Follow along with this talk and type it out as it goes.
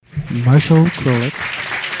Marshal Krolick,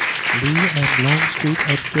 Lee and Longstreet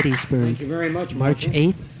at Gettysburg, Thank you very much, March Marshal.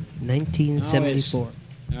 8th, 1974.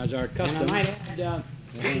 As our custom, And I might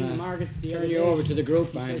add, Margaret, the other turn you day, over to the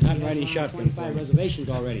group. she I'm says not she has writing around shotgun 25 for you. reservations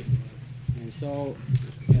already. And so,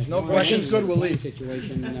 There's no questions, good, we'll leave.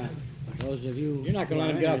 Situation, those of you... You're not gonna let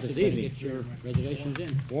them get out this easy. Get your reservations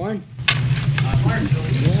in. Warren? Marshal,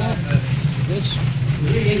 you said that This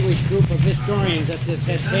distinguished group of historians at this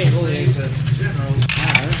head table is... generals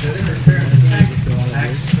that interfere in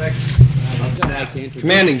aspects I'd like to introduce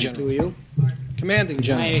Commanding them General. to you. Commanding My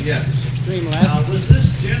General. Yes. extreme Now, left, was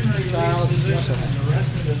this generally Charles Lee's position Russell. in the rest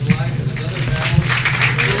of his life and his other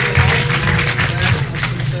battles?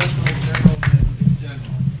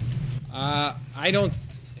 I don't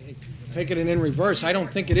take it in reverse. I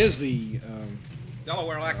don't think it is the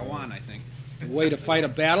Delaware Lackawanna, I think. way to fight a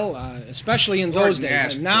battle, especially in Lord those days.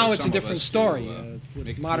 asked And now for it's a some of different us to, story make with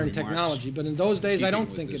a modern few remarks technology. But in those days, I don't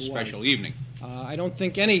Keeping think with it the was. special evening. I don't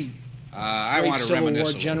think any I great want to Civil reminisce War a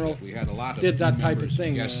little general bit. We had a lot of did that type of members and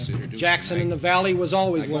thing. guests introduced Jackson in tonight. the Valley was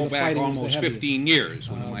always I where go the back fighting was the almost heaviest. 15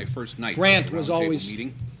 years, one of my first nights. Grant at the was round table always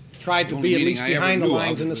meeting. tried The to only be at meeting least I ever behind the knew of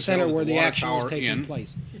lines in the was center held at where the the Water action was Tower taking Inn.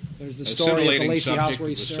 place. There's the A story of the scintillating Lacey House subject where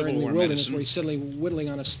he's was Civil in the War wilderness medicine. where he's sitting whittling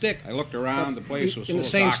on a stick. I looked around, the place was full In the of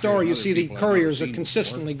same doctors story, and you other see the people I'd never couriers are seen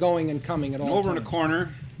consistently going and coming at before. all And over in times. a corner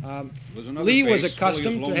Um, was another Lee was face, fully as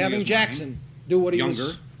accustomed to lonely having as Jackson mine, do what he younger,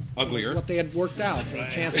 was, uglier. what they had worked out. The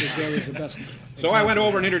chances there was the best. So I went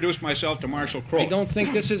over and introduced myself to Marshal I Krolick. don't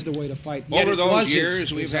think this is the way to fight. Yet Over it those was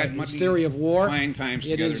years, we've had his many theory of war. fine times It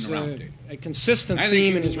together is in the round table. a consistent I think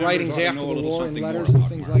theme you in his members writings ought to after know a the little war and something letters more and about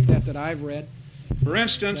things Marshall. like that I've read. For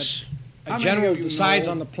instance, A how many general of you decides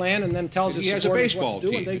know on the plan and then tells that his he has a supporters baseball what to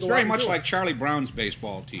do, team? and they It's go very out and much do like it. Charlie Brown's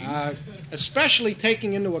baseball team. Especially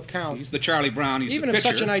taking into account He's the Charlie Brown. He's even the if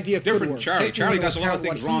pitcher. such an idea could Different work, Charlie. taking Charlie into does a lot of account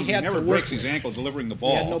things what wrong. he He had never to breaks work his with. ankle delivering the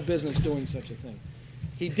he had no ball. business doing such a thing.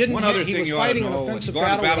 He didn't. One other He thing was you ought to fighting an know: when offensive going to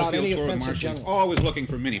battle without battlefield any tour with offensive Marshall, general. always looking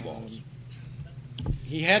for mini balls.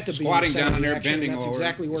 He had to be in the Squatting center of down the there, action, and bending that's over.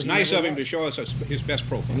 exactly where It's he nice never of him to was. show us his best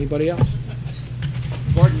profile. Anybody else?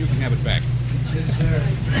 Gordon, you can have it back. Is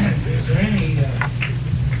there any...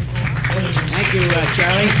 Thank you,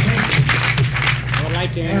 Charlie. I'd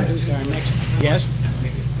like to introduce our next guest,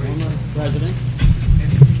 former President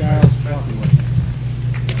Charles Falkenberg.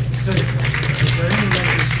 Is there any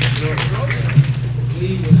records that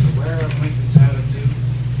Lee was aware of Lincoln's attitude?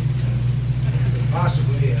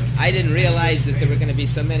 Possibly... I didn't realize that there were going to be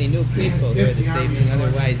so many new people here this evening.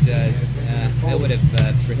 Otherwise, I would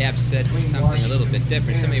have perhaps said something a little bit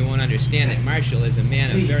different. Some of you won't understand that Marshall is a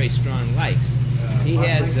man of very strong likes. He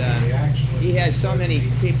has so many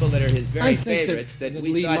people that are his I very think favorites that we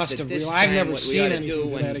Lee thought must that have this realized. I've time never what we seen ought to anything do to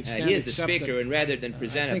when that extent, he is the except that speaker, and rather than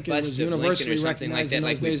present a think it was bust of Lincoln or universally something like recognized in that,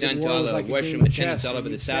 like those we've days that done to war all was the like a worship game of attendants chess. all over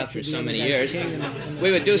You the South for captured so the many other guy's years, king and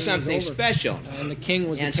we would do the game was something over. special. And the king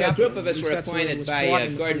was And the so a captain. group of us At were least that's the way it appointed was by fought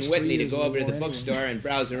in the Gordon first 3 Whitney to years go of over to the the war bookstore and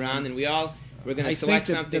browse around, and we all were going I to think select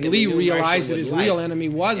something that we Lee knew realized Marshall that his would real like. enemy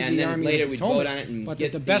was And the then Army later of the we'd vote Potomac, on it and but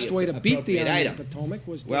get that the best way to beat the appropriate Army item. of the Potomac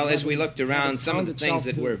was to Well, have as we him- looked have around him some of the pound things itself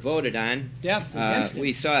that to were voted on, death against him.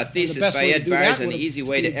 we saw a the thesis best by way to Ed do that Bars on would the have easy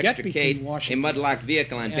way to to get extricate between a Washington mudlocked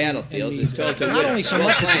vehicle on and battlefields the- is told to not wood, only so wood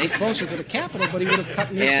much as to plank. get closer to the Capitol, but he would have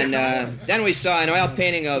cut Nixon. And then we saw an oil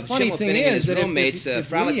painting of funny thing Schimmelfinning and is his that if- roommates if Lee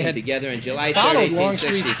frolicking had together in July 3rd, followed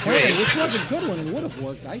Longstreet's plan, 1863. which was a good one and would have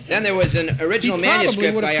worked, I think. Then there was an original He probably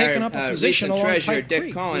manuscript would by have taken up a our position recent along treasurer, Pipe Dick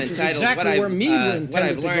Creek, Cohen, which is entitled exactly where Meade What intended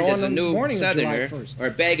I've to Learned go as a on the New morning of July Southerner, 1st. or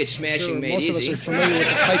Baggage Sure, Smashing Made most of us Easy. are familiar with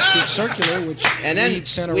the Pipe Creek Circular, which And then Meade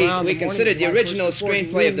sent we around the morning considered of the July 1st original before he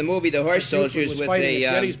screenplay of the knew movie The Horse Buford Soldiers was with fighting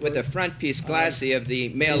at a Gettysburg, with the front piece glassy of the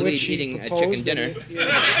male in lead which he eating a chicken proposed dinner.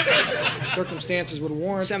 that circumstances would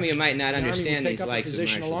warrant. Some of you might not the Army would understand take these up a likes of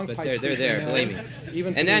position Marshall's, along but Pipe they're Creek there, and, believe me.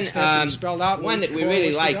 even to And the then extent that he spelled out one which that we corps really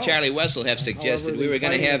was to liked, go. Charlie Wessel have suggested, we were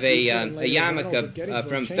going to fighting have at a Buford and later battles at yarmulke Gettysburg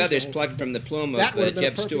from changed feathers the whole plucked thing. from the plume That of would have been a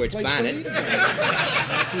Jeb perfect Stuart's place for bonnet. Lee to go.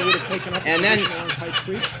 If he would have taken up a And then position along Pipe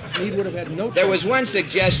Creek, Meade would have had no There chance. was one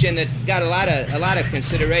suggestion that got a lot of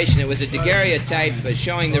consideration. It was a daguerreotype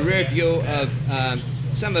showing the rear view of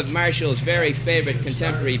some of Marshall's very favorite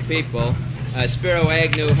contemporary people, Spiro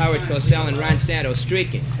Agnew, Howard Cosell, and Ron Santo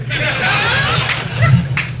streaking.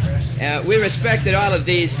 We respected all of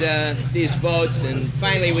these votes, and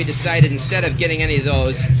finally we decided, instead of getting any of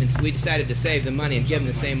those, we decided to save the money and give them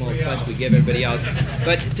the same old fuss we give everybody else.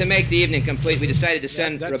 But to make the evening complete, we decided to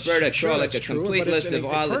send That's- Roberta sure, Krolick that's a true, complete but it's list a of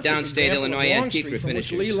all the perfect downstate example of Illinois antique Longstreet, from which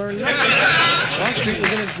refinishers. Lee learned nothing. Longstreet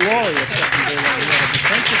was in his glory at secondary level. He had a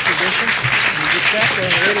defensive position, and he just sat there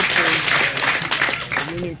and waited for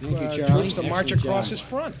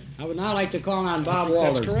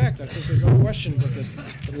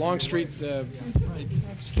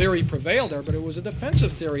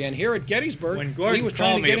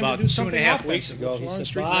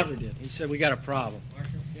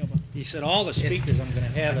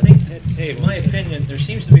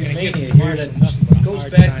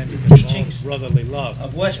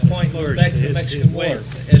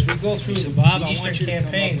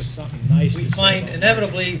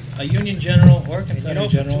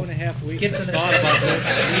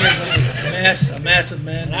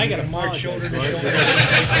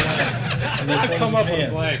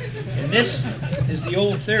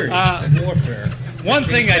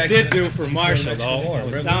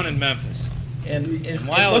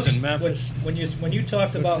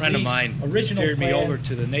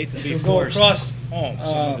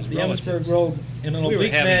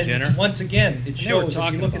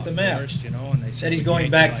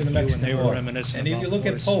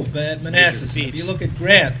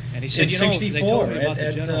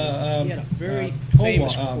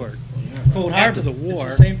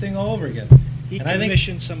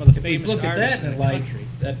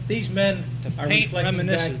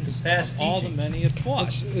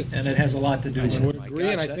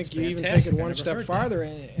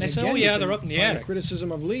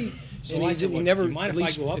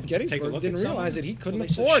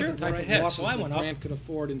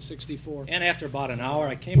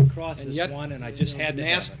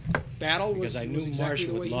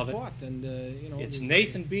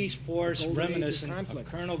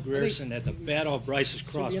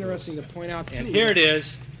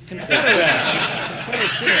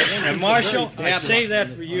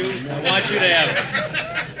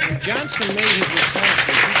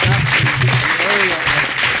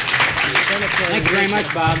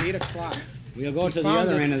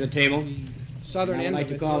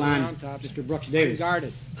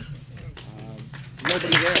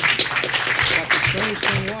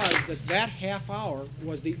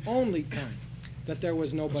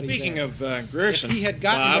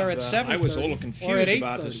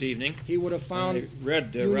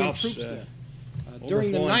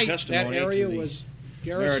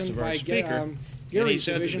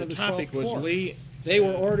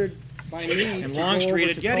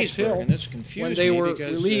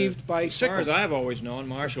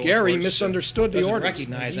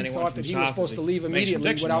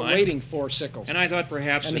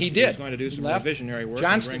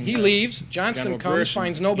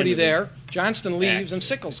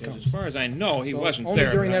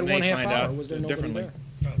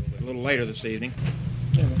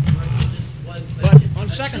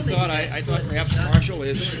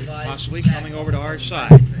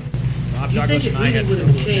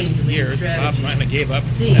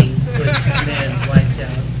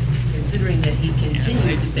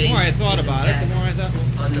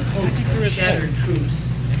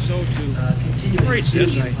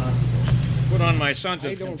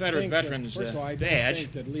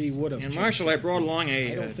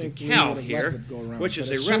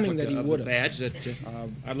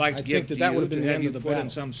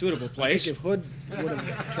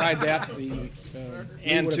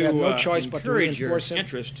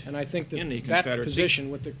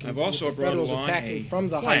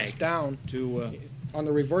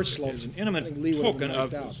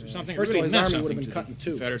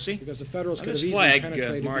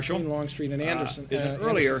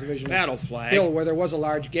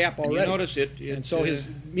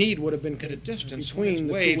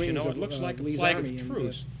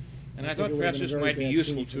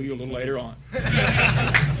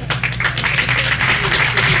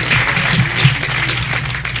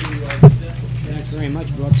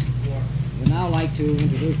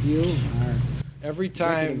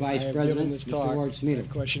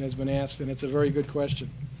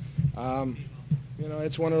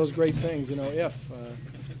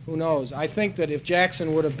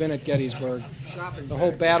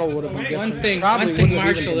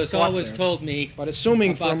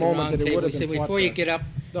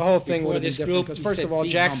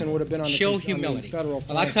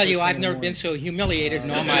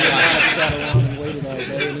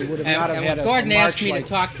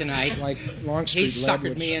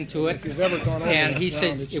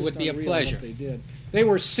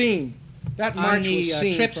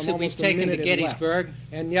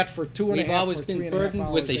always for been 3.5 burdened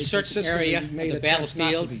hours, with a they certain consistently area of made the attempts not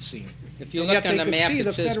to battlefield. be seen. If you And look yet on they the could map, see it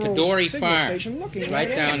the says Federal Kadori signal Farm, station looking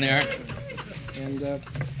right at down them. there. And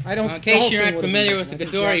I don't. Now, in the whole case you thing aren't would have familiar been- with I the think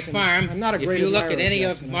Kadori Jackson- Farm, I'm not a if great you look admirer at of any of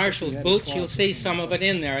Jackson. I think he Marshall's had his boots, you'll faults. see some of it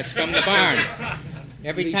in there. It's from the barn.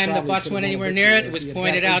 Every Lee time the probably bus could have went won a anywhere victory near it, if it was he had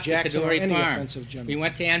pointed backed out to Jackson or Cadore any Farm. offensive general. We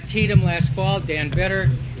went to Antietam last fall, Dan Better,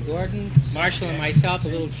 Gordon, Marshall, and myself, a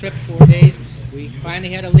little trip, 4 days. We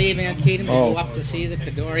finally had to leave Antietam to go up to see the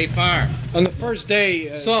Cadore Farm. On the first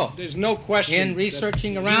day, So, there's no question. In that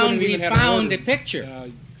researching he around, wouldn't we even have found a ordered, picture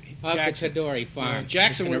of Jackson. the Cadore Farm.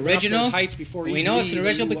 Jackson it's would an have been up to his original. heights before he We know it's an even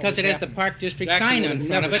original knew what because was it has the happening. Park District Jackson sign would in have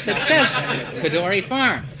front of never it that stopped. says Cadore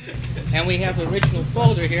Farm. And we have the original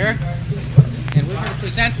folder here. And we're going to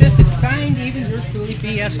present this. It's signed even yours truly,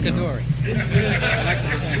 B.S. Cadore. I'd like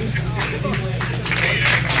to thank.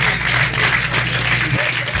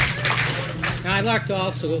 Now, I'd like to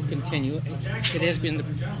also continue. It has been the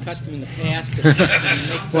custom in the past to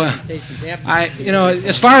make presentations after.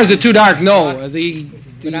 As far as the too dark, no. The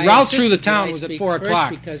But I route through the insisted that town I was at speak 4 first o'clock.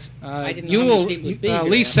 because I didn't know how many people would be here.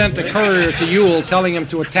 Lee sent a courier to Ewell telling him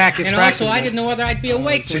to attack if And also, practicable. I didn't know whether I'd be awake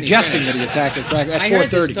when he Suggesting finished. that he attack at 4:30. I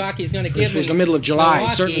heard this talk he's going to give Which was me the middle of July.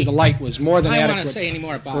 Milwaukee. Certainly the light was more than I don't want to adequate say any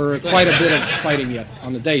more about for it. quite a bit of fighting yet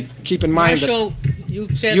on the day. Keep in mind that Marshall,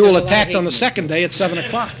 you've said Ewell there's a lot of attacked hate on the in it. second day at 7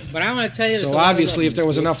 o'clock. But I want to tell you, there's a So lot of obviously, love if there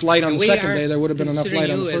was in this enough group. light on And the we second are day, there would have been enough considering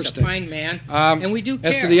light on the you as first a day. fine man, and we do care.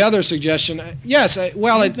 As to the other suggestion, yes,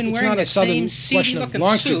 well, You've been it's wearing not a the same southern question of seedy-looking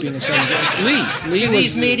Longstreet suit being a southern. It's Lee. Lee to was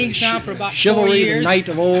these meetings now for about 4 chivalry, the years. knight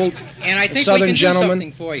of old, And I think southern we can gentleman. do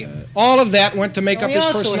something for you. All of that went to make Well, up we his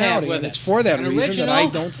also have personality, with and us it's for that an reason that original I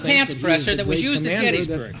don't think pants that he is presser the that was great used at commander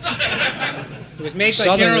Gettysburg. that It was made by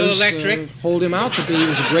General Southerners Electric. hold him out to be. He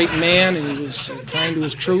was a great man, and he was kind to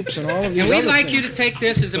his troops, and all of these And we'd other like things. you to take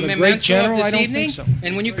this as a But a great memento general, of I this don't evening. think so.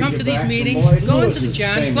 And when you come to these meetings, go into the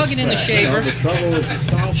John, plug it in the shaver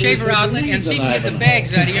outlet, and see if you can get the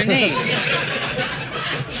bags out of your knees.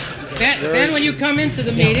 Then when you come into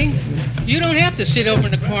the meeting, you don't have to sit over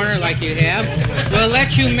in the corner like you have. We'll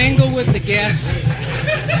let you mingle with the guests,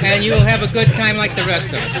 and you'll have a good time like the rest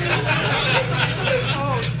of us.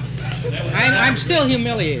 I'm still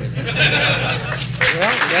humiliated. Well,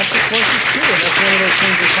 that's of course is true, and that's one of those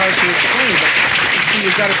things that's hard to explain. But you see,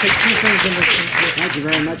 you've got to take two things into. Thank you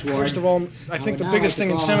very much, Ward. First of all, I think the would now biggest like thing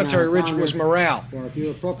to in call on Cemetery our Ridge was founder morale. For a few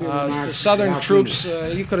appropriate The remarks Southern about troops,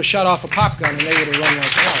 leaders. you could have shot off a pop gun and they would have run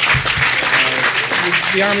like hell.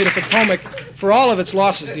 The Army of the Potomac, for all of its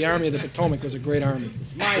losses, the Army of the Potomac was a great army.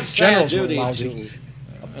 My The generals were sad duty lousy. to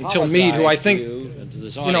Until Meade, who I apologize think, to you and to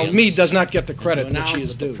this you know, audience Meade does not get the credit to which he announce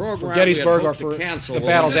is that the due for program Gettysburg we or had hoped for to cancel the will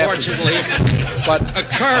battles after. unfortunately But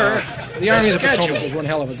occur the Army of the as Potomac scheduled. was one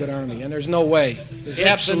hell of a good army, and there's no way. There's It's been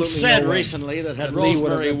absolutely said no way recently that had that Lee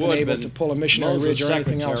would have Rosemary been Wood able been to pull a missionary Moses' ridge or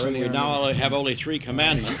anything else in secretary, the we army. now have only 3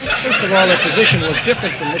 commandments. First of all, their position was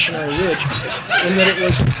different from Missionary Ridge in that it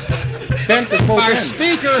was bent at both Our ends,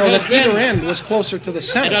 speaker so had that been either end was closer to the An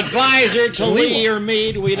center. advisor to Lee Lee or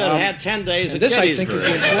Meade, we'd have had 10 days And at this, I think,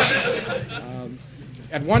 Gettysburg. is the important.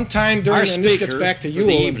 At one time during, Our and this speaker gets back to for Ewell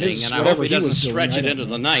the and evening, his and I hope whatever he he doesn't was doing, stretch I it don't into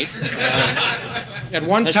know. the night. At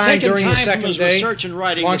one has time taken during the time from second his day, research and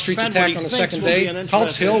writing to Longstreet's spend what attack he on the thinks second will be day, an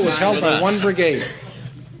Culp's Hill interesting was time held with by us. one brigade.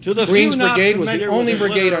 To the Green's few not brigade was the familiar with only his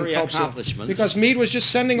brigade on literary Culp's Hill accomplishments, because Meade was just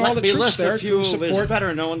sending all let the me troops list there a few to of his support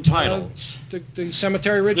better-known titles. the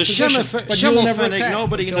Cemetery Ridge The position. But Ewell never Schimmelpfennig attacked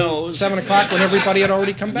nobody until knows, 7 o'clock when everybody had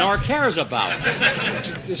already come nor back. cares about.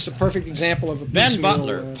 It's a perfect example of a Ben piecemeal,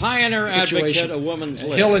 Butler, pioneer situation. advocate of women's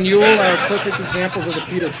lib. Hill and Ewell are perfect examples of the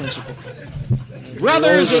Peter principle.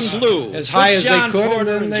 Brothers rose in Blue, as high as they John could,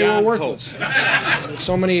 Porter and then they John were Pope. worthless. There's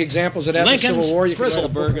so many examples of that in the Lincoln's Civil War. You could write a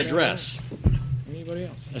book Frisselberg on that. Address. Anybody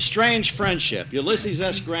else? A Strange Friendship, Ulysses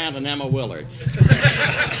S. Grant and Emma Willard.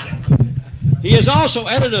 He has also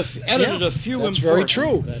edited a few that's important, very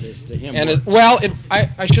true. that is to him, And works.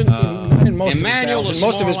 I shouldn't. Not in most Emmanuel, of the his battles. In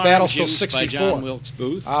most of his Small battles, Arms till Use by John 64. Wilkes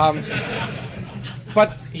Booth.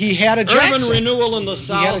 But he had a Urban Jackson. Renewal in the He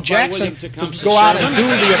South had a Jackson by William to Tecumseh go out and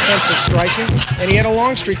Sherman. do the offensive striking, and he had a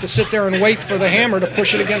Longstreet to sit there and wait for the hammer to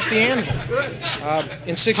push it against the anvil.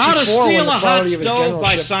 In '64, How to when Steal the a Hot quality of his Stove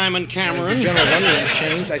by generalship Simon Cameron. general's underling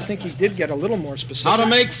changed, I think he did get a little more specific. How to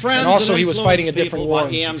Make Friends and also and he was Influence fighting a different People war. by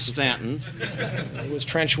in E.M. 64. Stanton. It was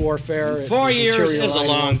trench warfare. it 4 was years interior is a line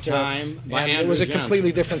long warfare, time by and Andrew it was a Johnson.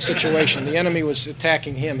 completely different situation. The enemy was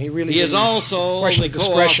attacking him. He really He is didn't also question the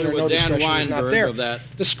discretion or co-author no with Dan discretion was not Weinberg there. of that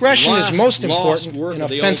Discretion is most important work in of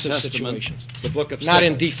the Old offensive Testament, situations, the Book of not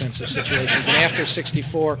in Sickles. defensive situations. And after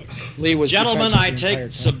 '64, Lee was Gentlemen, defensive I the entire take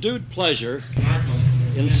time. subdued pleasure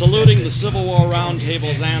in saluting the Civil War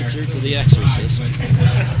Roundtable's answer to The Exorcist.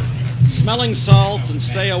 Smelling salts and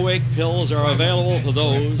stay-awake pills are available to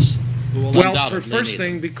those who will Well, undoubtedly for first need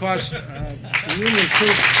thing, because the Union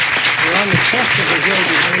troops were on the crest of the hill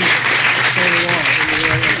behind Stony Wall,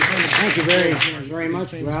 behind the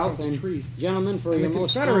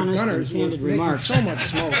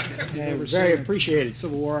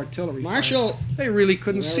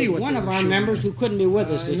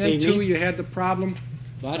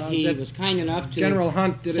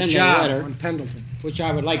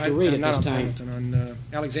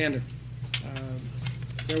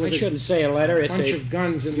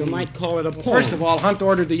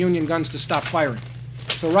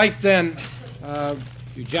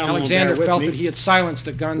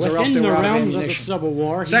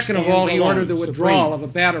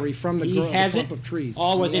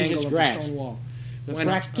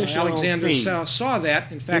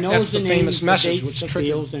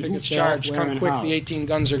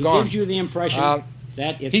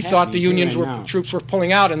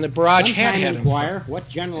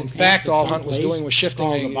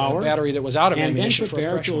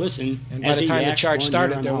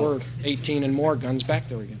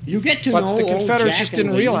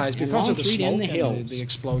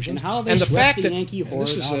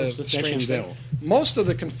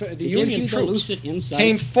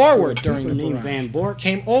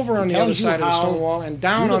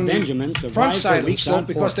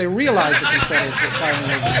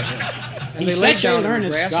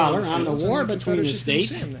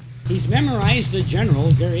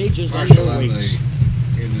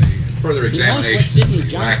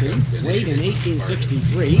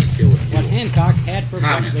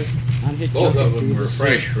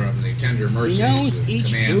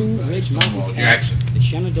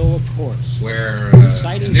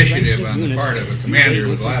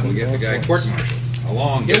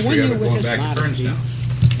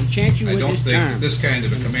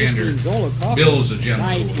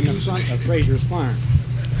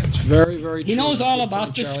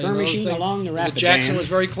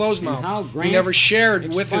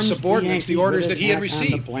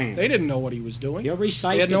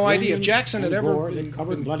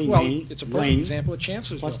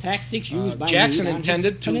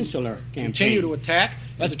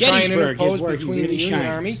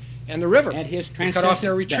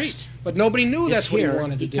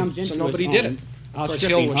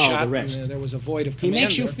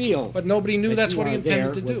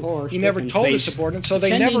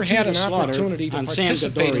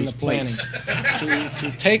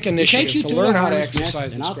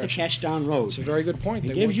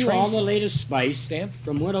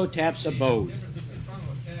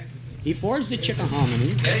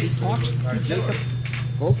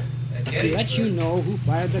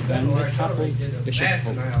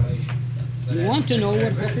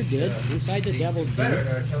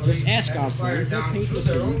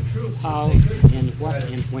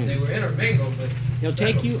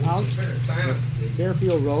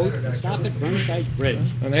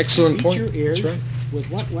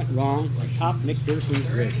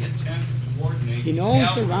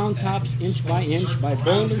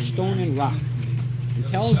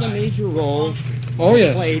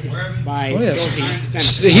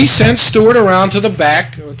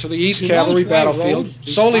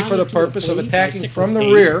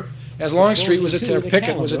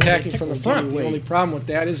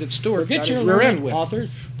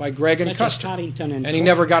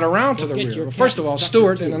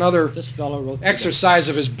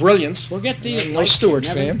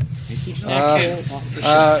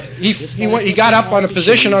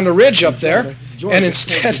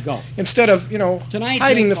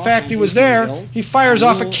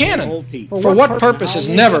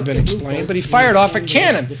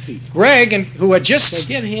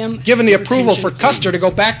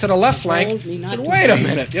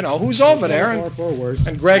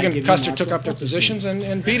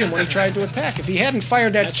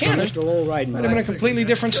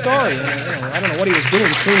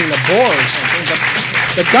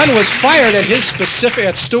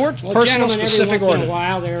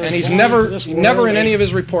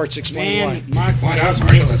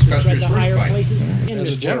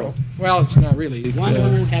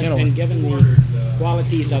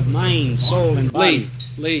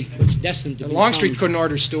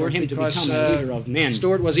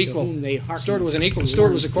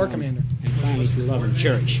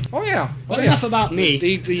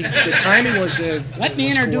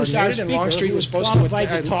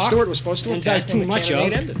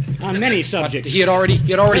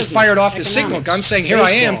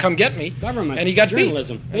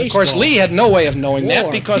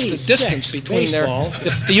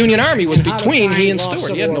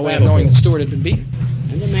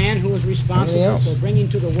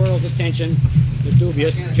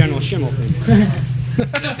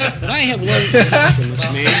But I have learned from this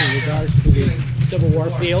man in regards to the Civil War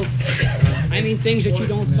field. I mean things that you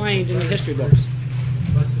don't find in the history books.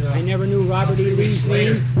 I never knew Robert E. Lee's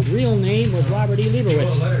real name was Robert E.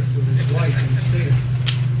 Leibowitz.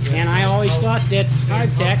 And I always thought that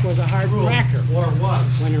hardtack was a hard cracker,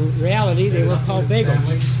 when in reality they were called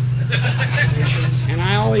bagels. And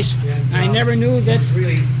I never knew that,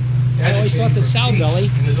 I always thought that sow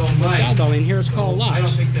belly was sow belly, and here it's called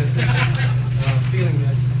lox.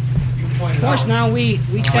 Of course, now we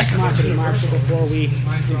test marketed Marshall before we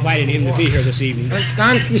invited him to be here this evening.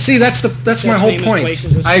 Don, you see, that's my whole point.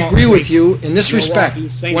 I agree with you in this respect.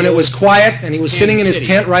 When it was quiet and he was sitting in his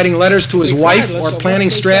tent writing letters to his wife or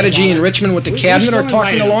planning strategy in Richmond with the cabinet or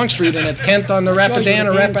talking to Longstreet in a tent on the Rapidan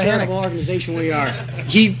or Rappahannock.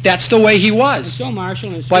 That's the way he was.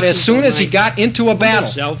 But as soon as he got into a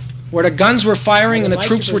battle where the guns were firing and the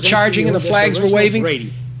troops were charging and the flags were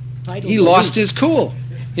waving, he lost his cool.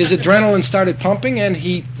 His adrenaline started pumping, and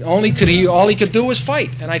all he could do was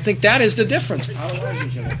fight. And I think that is the difference. Otherwise, he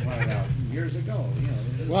should have pointed out years ago.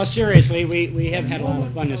 Well, seriously, we have had a lot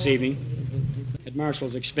of fun this evening at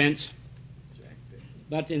Marshall's expense.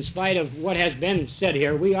 But in spite of what has been said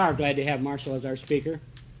here, we are glad to have Marshall as our speaker,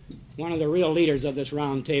 one of the real leaders of this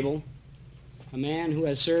round table, a man who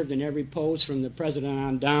has served in every post from the president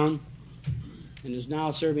on down, and is now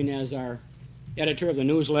serving as our editor of the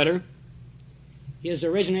newsletter. He is the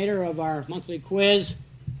originator of our monthly quiz,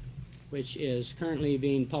 which is currently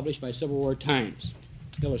being published by Civil War Times,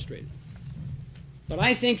 Illustrated. But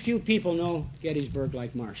I think few people know Gettysburg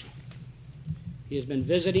like Marshall. He has been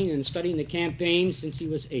visiting and studying the campaign since he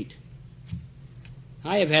was 8.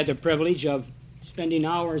 I have had the privilege of spending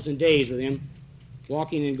hours and days with him,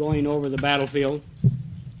 walking and going over the battlefield,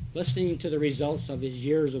 listening to the results of his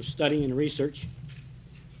years of study and research.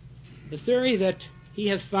 The theory that he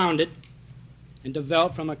has founded and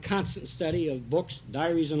developed from a constant study of books,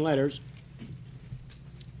 diaries, and letters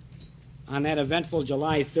on that eventful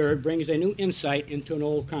July 3rd brings a new insight into an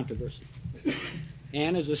old controversy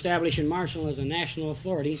and is establishing Marshall as a national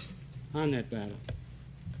authority on that battle.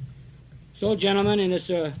 So, gentlemen, and it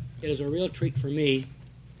is a real treat for me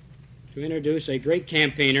to introduce a great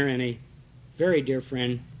campaigner and a very dear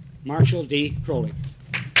friend, Marshall D. Krolick.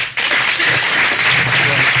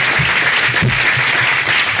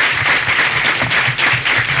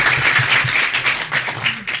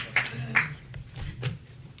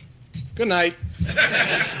 Good night.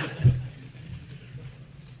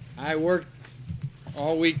 I worked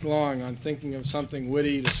all week long on thinking of something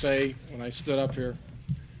witty to say when I stood up here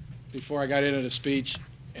before I got into the speech.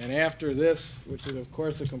 And after this, which is of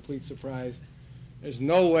course a complete surprise, there's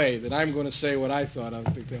no way that I'm going to say what I thought of,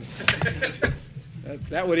 because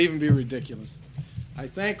that would even be ridiculous. I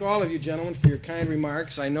thank all of you gentlemen for your kind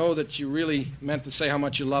remarks. I know that you really meant to say how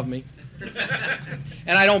much you love me.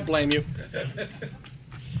 And I don't blame you.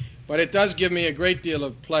 But it does give me a great deal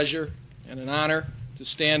of pleasure and an honor to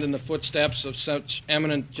stand in the footsteps of such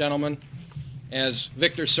eminent gentlemen as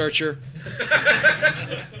Victor Searcher,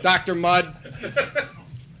 Dr. Mudd,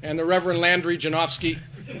 and the Reverend Landry Janowski,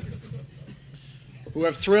 who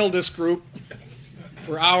have thrilled this group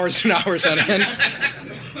for hours and hours on end.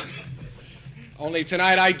 Only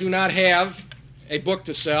tonight I do not have a book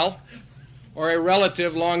to sell or a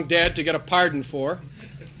relative long dead to get a pardon for.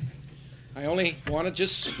 I only want to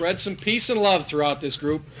just spread some peace and love throughout this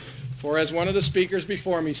group, for as one of the speakers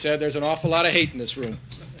before me said, there's an awful lot of hate in this room.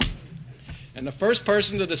 And the first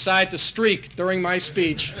person to decide to streak during my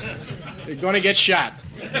speech is going to get shot.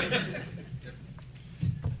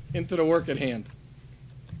 Into the work at hand.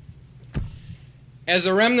 As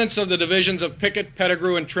the remnants of the divisions of Pickett,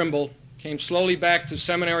 Pettigrew, and Trimble came slowly back to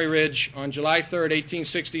Seminary Ridge on July 3,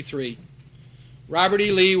 1863, Robert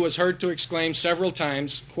E. Lee was heard to exclaim several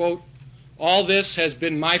times, quote, "All this has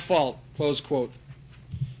been my fault," close quote.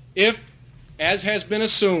 If, as has been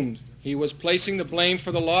assumed, he was placing the blame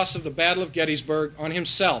for the loss of the Battle of Gettysburg on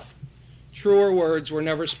himself, truer words were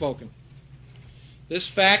never spoken. This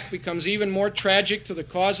fact becomes even more tragic to the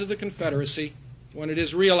cause of the Confederacy when it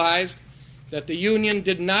is realized that the Union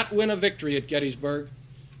did not win a victory at Gettysburg.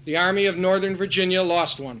 The Army of Northern Virginia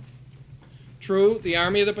lost one. True, the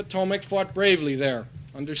Army of the Potomac fought bravely there,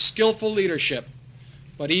 under skillful leadership,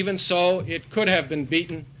 but even so, it could have been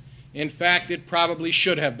beaten. In fact, it probably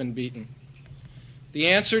should have been beaten. The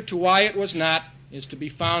answer to why it was not is to be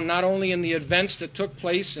found not only in the events that took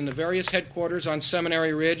place in the various headquarters on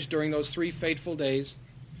Seminary Ridge during those 3 fateful days,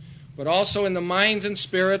 but also in the minds and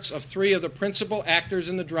spirits of 3 of the principal actors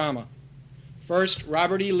in the drama. First,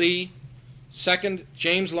 Robert E. Lee, second,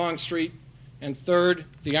 James Longstreet, and third,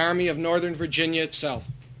 the Army of Northern Virginia itself.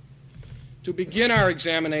 To begin our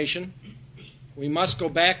examination, we must go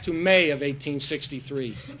back to May of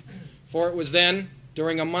 1863, for it was then,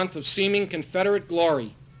 during a month of seeming Confederate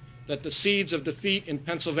glory, that the seeds of defeat in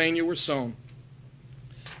Pennsylvania were sown.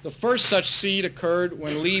 The first such seed occurred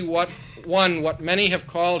when Lee won what many have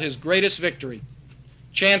called his greatest victory,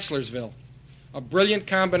 Chancellorsville, a brilliant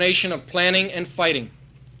combination of planning and fighting.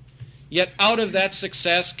 Yet out of that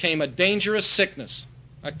success came a dangerous sickness,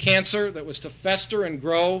 a cancer that was to fester and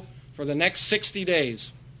grow for the next 60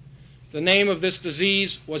 days. The name of this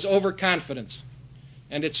disease was overconfidence,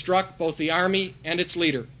 and it struck both the Army and its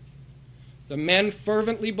leader. The men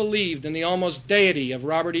fervently believed in the almost deity of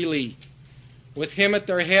Robert E. Lee. With him at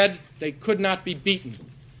their head, they could not be beaten,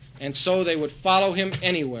 and so they would follow him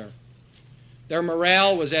anywhere. Their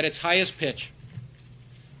morale was at its highest pitch.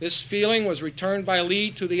 This feeling was returned by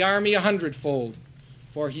Lee to the Army 100-fold,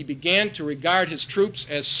 for he began to regard his troops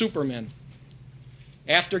as supermen.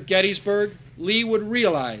 After Gettysburg, Lee would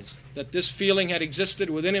realize that this feeling had existed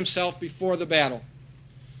within himself before the battle.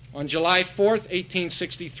 On July 4th,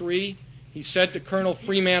 1863, he said to Colonel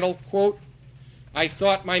Fremantle, quote, "I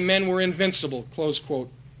thought my men were invincible," close quote.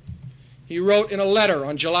 He wrote in a letter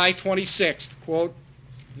on July 26th, quote,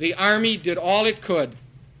 "The Army did all it could.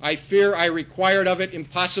 I fear I required of it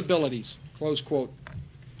impossibilities," close quote.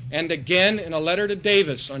 And again in a letter to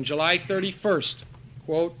Davis on July 31st,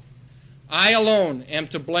 quote, "I alone am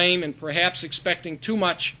to blame in perhaps expecting too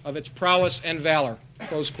much of its prowess and valor,"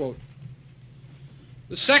 close quote.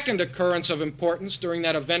 The second occurrence of importance during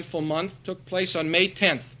that eventful month took place on May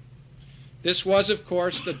 10th. This was, of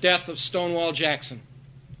course, the death of Stonewall Jackson.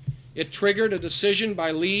 It triggered a decision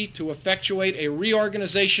by Lee to effectuate a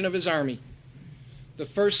reorganization of his army. The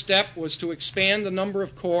first step was to expand the number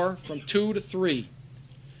of corps from 2 to 3.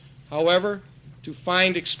 However, to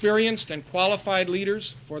find experienced and qualified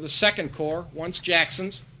leaders for the Second Corps, once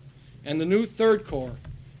Jackson's, and the new Third Corps,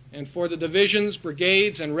 and for the divisions,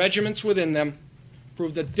 brigades, and regiments within them,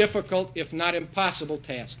 proved a difficult, if not impossible,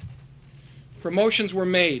 task. Promotions were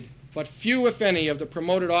made, but few, if any, of the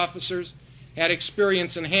promoted officers had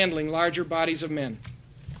experience in handling larger bodies of men.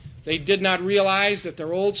 They did not realize that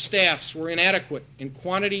their old staffs were inadequate in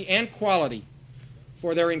quantity and quality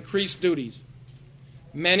for their increased duties.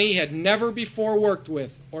 Many had never before worked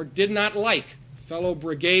with or did not like fellow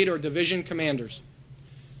brigade or division commanders.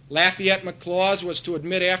 Lafayette McLaws was to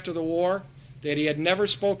admit after the war that he had never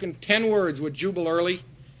spoken 10 words with Jubal Early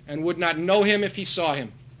and would not know him if he saw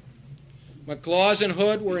him. McLaws and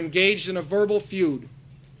Hood were engaged in a verbal feud.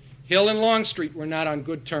 Hill and Longstreet were not on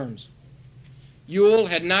good terms. Ewell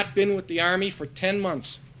had not been with the Army for 10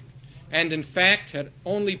 months, and in fact had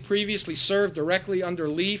only previously served directly under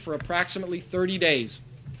Lee for approximately 30 days.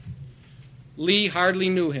 Lee hardly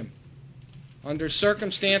knew him. Under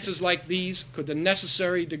circumstances like these, could the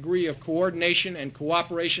necessary degree of coordination and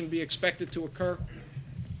cooperation be expected to occur?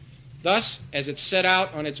 Thus, as it set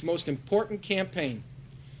out on its most important campaign,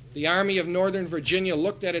 the Army of Northern Virginia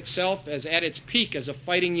looked at itself as at its peak as a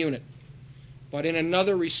fighting unit. But in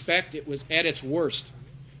another respect, it was at its worst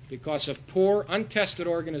because of poor, untested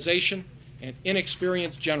organization and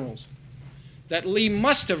inexperienced generals. That Lee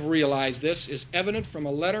must have realized this is evident from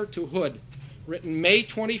a letter to Hood written May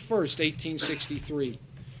 21st, 1863,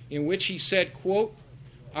 in which he said, quote,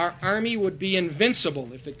 "Our army would be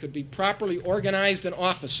invincible if it could be properly organized and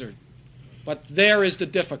officered. But there is the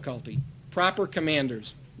difficulty. Proper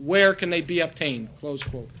commanders. Where can they be obtained?" Close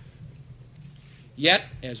quote. Yet,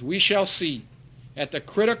 as we shall see, at the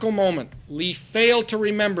critical moment, Lee failed to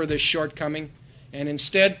remember this shortcoming and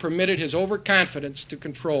instead permitted his overconfidence to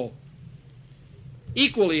control.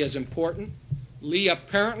 Equally as important, Lee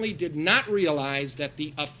apparently did not realize that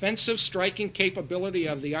the offensive striking capability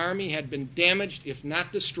of the Army had been damaged, if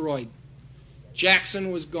not destroyed. Jackson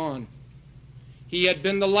was gone. He had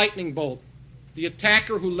been the lightning bolt, the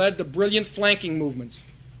attacker who led the brilliant flanking movements,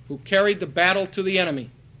 who carried the battle to the enemy.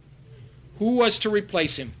 Who was to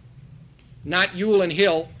replace him? Not Ewell and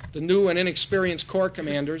Hill, the new and inexperienced corps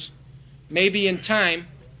commanders. Maybe in time,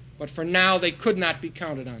 but for now they could not be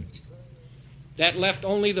counted on. That left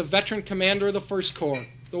only the veteran commander of the First Corps,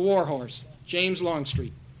 the warhorse, James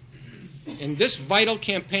Longstreet. In this vital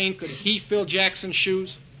campaign, could he fill Jackson's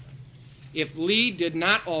shoes? If Lee did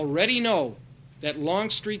not already know that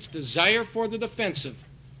Longstreet's desire for the defensive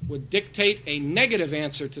would dictate a negative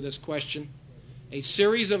answer to this question, a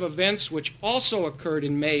series of events which also occurred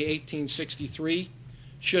in May 1863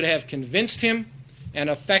 should have convinced him and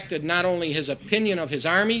affected not only his opinion of his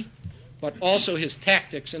army, but also his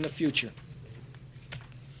tactics in the future.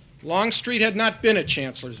 Longstreet had not been at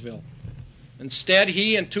Chancellorsville. Instead,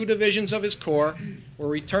 he and 2 divisions of his corps were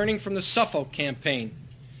returning from the Suffolk campaign,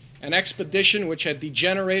 an expedition which had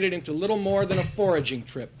degenerated into little more than a foraging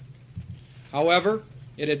trip. However,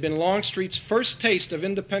 it had been Longstreet's first taste of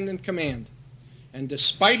independent command, and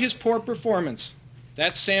despite his poor performance,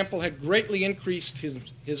 that sample had greatly increased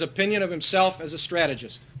his opinion of himself as a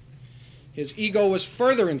strategist. His ego was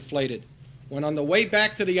further inflated when on the way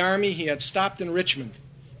back to the Army he had stopped in Richmond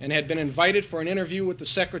and had been invited for an interview with the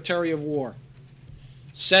Secretary of War.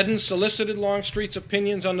 Seddon solicited Longstreet's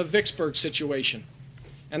opinions on the Vicksburg situation,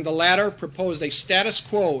 and the latter proposed a status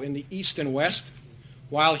quo in the East and West,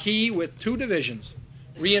 while he, with 2 divisions,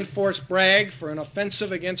 reinforced Bragg for an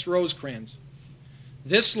offensive against Rosecrans.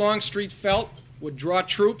 This, Longstreet felt, would draw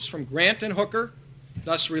troops from Grant and Hooker,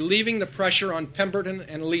 thus relieving the pressure on Pemberton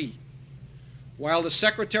and Lee. While the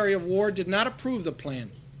Secretary of War did not approve the plan,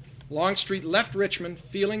 Longstreet left Richmond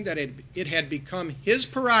feeling that it had become his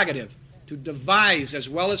prerogative to devise as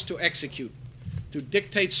well as to execute, to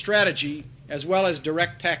dictate strategy as well as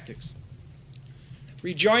direct tactics.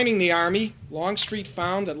 Rejoining the Army, Longstreet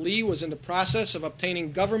found that Lee was in the process of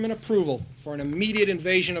obtaining government approval for an immediate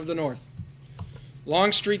invasion of the North.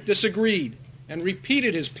 Longstreet disagreed and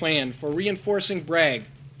repeated his plan for reinforcing Bragg,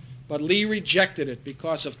 but Lee rejected it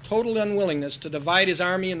because of total unwillingness to divide his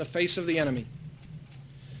army in the face of the enemy.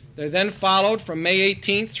 There then followed, from May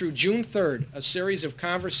 18th through June 3rd, a series of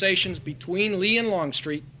conversations between Lee and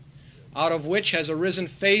Longstreet, out of which has arisen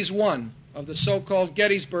Phase 1 of the so-called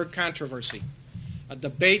Gettysburg controversy, a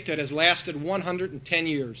debate that has lasted 110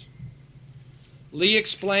 years. Lee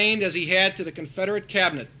explained, as he had to the Confederate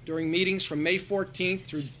cabinet during meetings from May 14th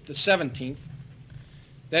through the 17th,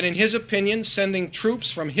 that in his opinion, sending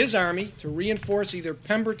troops from his army to reinforce either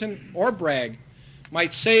Pemberton or Bragg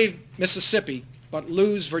might save Mississippi but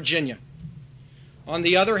lose Virginia. On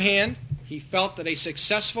the other hand, he felt that a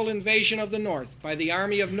successful invasion of the North by the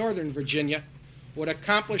Army of Northern Virginia would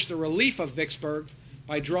accomplish the relief of Vicksburg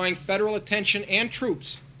by drawing federal attention and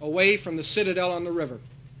troops away from the citadel on the river.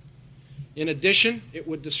 In addition, it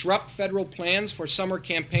would disrupt federal plans for summer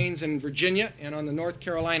campaigns in Virginia and on the North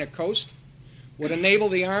Carolina coast, would enable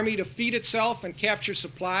the Army to feed itself and capture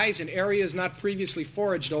supplies in areas not previously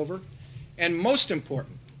foraged over, and most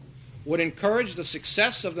important, would encourage the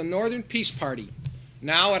success of the Northern Peace Party,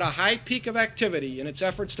 now at a high peak of activity in its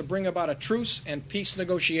efforts to bring about a truce and peace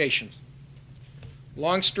negotiations.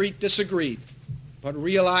 Longstreet disagreed, but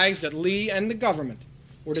realized that Lee and the government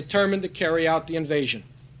were determined to carry out the invasion.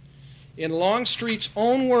 In Longstreet's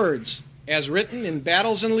own words, as written in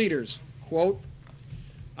Battles and Leaders, quote,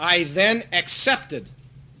 "I then accepted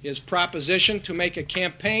his proposition to make a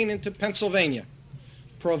campaign into Pennsylvania,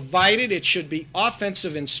 provided it should be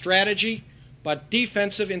offensive in strategy but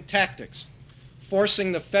defensive in tactics,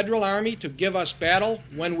 forcing the Federal Army to give us battle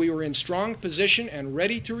when we were in strong position and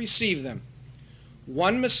ready to receive them.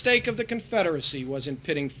 One mistake of the Confederacy was in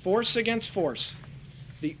pitting force against force.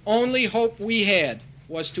 The only hope we had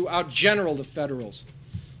was to outgeneral the Federals.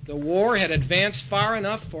 The war had advanced far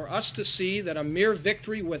enough for us to see that a mere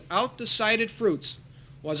victory without decided fruits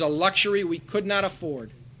was a luxury we could not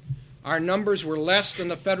afford. Our numbers were less than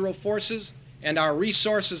the Federal forces, and our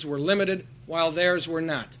resources were limited while theirs were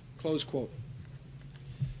not." Close quote.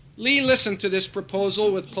 Lee listened to this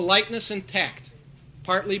proposal with politeness and tact,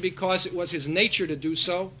 partly because it was his nature to do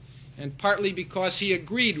so, and partly because he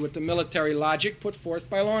agreed with the military logic put forth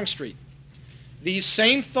by Longstreet. These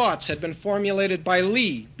same thoughts had been formulated by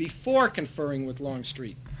Lee before conferring with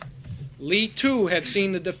Longstreet. Lee, too, had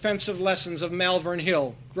seen the defensive lessons of Malvern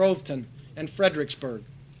Hill, Groveton, and Fredericksburg,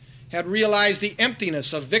 had realized the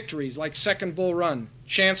emptiness of victories like Second Bull Run,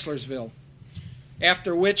 Chancellorsville,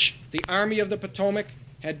 after which the Army of the Potomac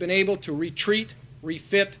had been able to retreat,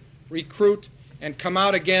 refit, recruit, and come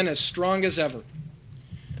out again as strong as ever.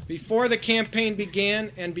 Before the campaign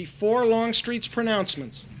began and before Longstreet's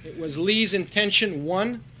pronouncements, it was Lee's intention,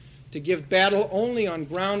 1, to give battle only on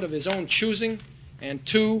ground of his own choosing, and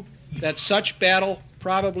 2, that such battle,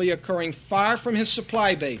 probably occurring far from his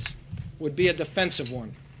supply base, would be a defensive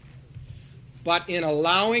one. But in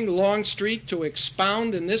allowing Longstreet to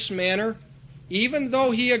expound in this manner, even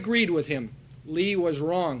though he agreed with him, Lee was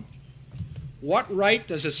wrong. What right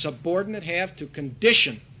does a subordinate have to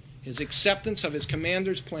condition his acceptance of his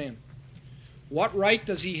commander's plan? What right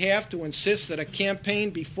does he have to insist that a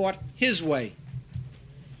campaign be fought his way?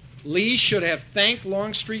 Lee should have thanked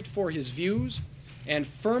Longstreet for his views and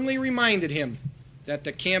firmly reminded him that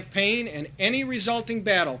the campaign and any resulting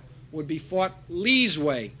battle would be fought Lee's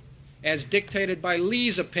way, as dictated by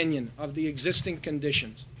Lee's opinion of the existing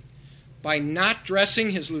conditions. By not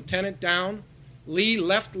dressing his lieutenant down, Lee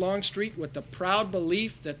left Longstreet with the proud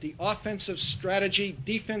belief that the offensive strategy,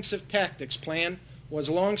 defensive tactics plan was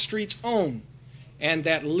Longstreet's own, and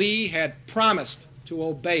that Lee had promised to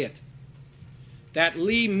obey it. That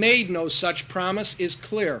Lee made no such promise is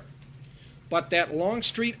clear, but that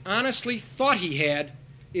Longstreet honestly thought he had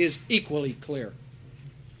is equally clear.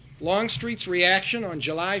 Longstreet's reaction on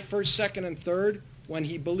July 1st, 2nd, and 3rd, when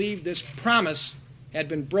he believed this promise had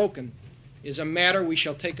been broken, is a matter we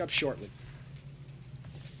shall take up shortly.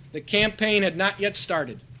 The campaign had not yet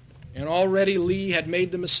started, and already Lee had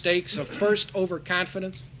made the mistakes of first,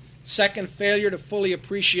 overconfidence, second, failure to fully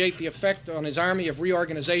appreciate the effect on his army of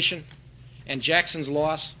reorganization and Jackson's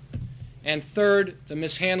loss, and third, the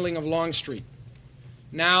mishandling of Longstreet.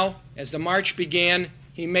 Now, as the march began,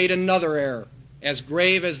 he made another error, as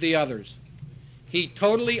grave as the others. He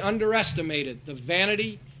totally underestimated the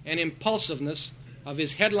vanity and impulsiveness of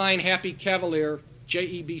his headline-happy cavalier,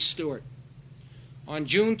 J.E.B. Stuart. On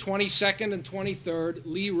June 22nd and 23rd,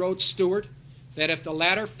 Lee wrote Stuart that if the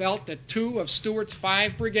latter felt that 2 of Stuart's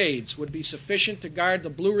 5 brigades would be sufficient to guard the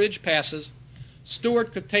Blue Ridge passes,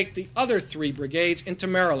 Stuart could take the other 3 brigades into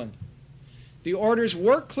Maryland. The orders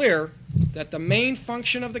were clear that the main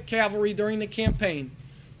function of the cavalry during the campaign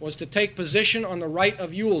was to take position on the right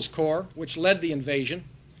of Ewell's corps, which led the invasion,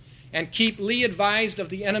 and keep Lee advised of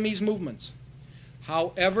the enemy's movements.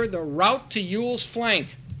 However, the route to Ewell's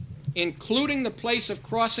flank, including the place of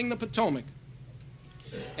crossing the Potomac,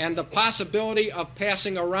 and the possibility of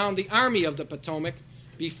passing around the Army of the Potomac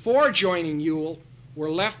before joining Ewell, were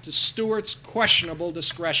left to Stuart's questionable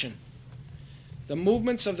discretion. The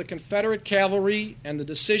movements of the Confederate cavalry and the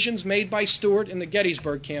decisions made by Stuart in the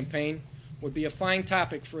Gettysburg campaign would be a fine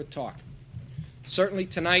topic for a talk. Certainly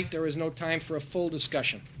tonight there is no time for a full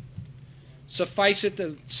discussion. Suffice it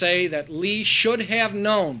to say that Lee should have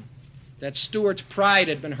known that Stuart's pride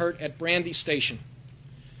had been hurt at Brandy Station.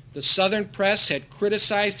 The Southern press had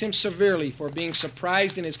criticized him severely for being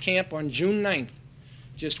surprised in his camp on June 9th,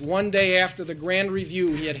 just one day after the grand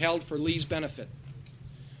review he had held for Lee's benefit.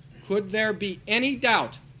 Could there be any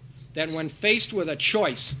doubt that when faced with a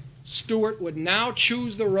choice, Stuart would now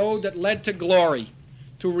choose the road that led to glory,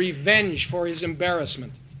 to revenge for his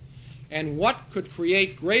embarrassment? And what could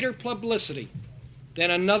create greater publicity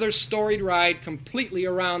than another storied ride completely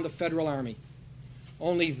around the Federal Army?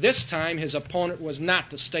 Only this time his opponent was not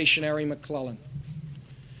the stationary McClellan.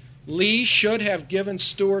 Lee should have given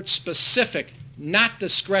Stuart specific, not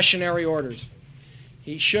discretionary orders.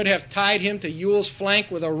 He should have tied him to Ewell's flank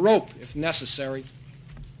with a rope if necessary.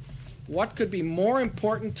 What could be more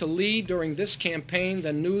important to Lee during this campaign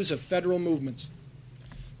than news of Federal movements?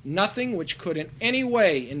 Nothing which could in any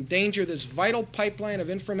way endanger this vital pipeline of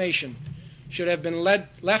information should have been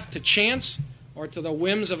left to chance or to the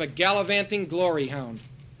whims of a gallivanting glory hound.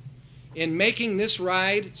 In making this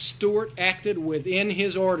ride, Stuart acted within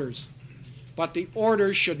his orders, but the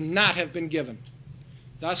orders should not have been given.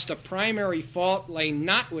 Thus, the primary fault lay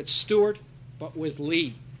not with Stuart, but with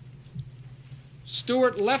Lee.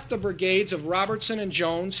 Stuart left the brigades of Robertson and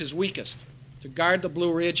Jones, his weakest, to guard the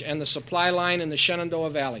Blue Ridge and the supply line in the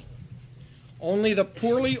Shenandoah Valley. Only the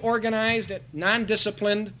poorly organized,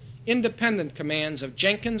 non-disciplined, independent commands of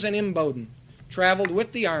Jenkins and Imboden traveled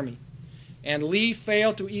with the Army, and Lee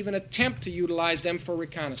failed to even attempt to utilize them for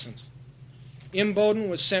reconnaissance. Imboden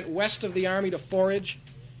was sent west of the Army to forage,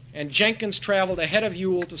 and Jenkins traveled ahead of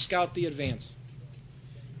Ewell to scout the advance.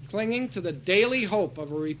 Clinging to the daily hope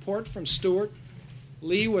of a report from Stuart,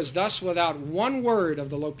 Lee was thus without one word of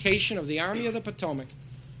the location of the Army of the Potomac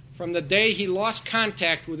from the day he lost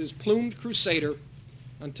contact with his plumed crusader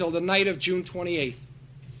until the night of June 28th.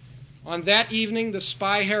 On that evening, the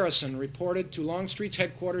spy Harrison reported to Longstreet's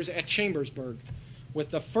headquarters at Chambersburg with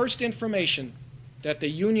the first information that the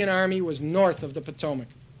Union Army was north of the Potomac.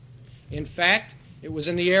 In fact, it was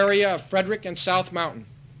in the area of Frederick and South Mountain,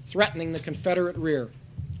 threatening the Confederate rear.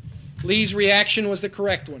 Lee's reaction was the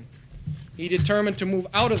correct one. He determined to move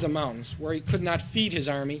out of the mountains, where he could not feed his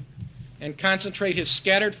army, and concentrate his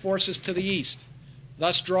scattered forces to the east,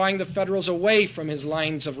 thus drawing the Federals away from his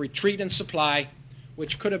lines of retreat and supply,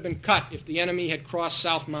 which could have been cut if the enemy had crossed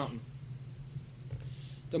South Mountain.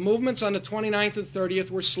 The movements on the 29th and 30th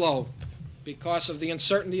were slow because of the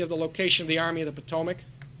uncertainty of the location of the Army of the Potomac,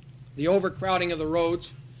 the overcrowding of the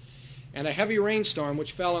roads, and a heavy rainstorm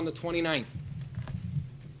which fell on the 29th.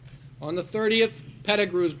 On the 30th,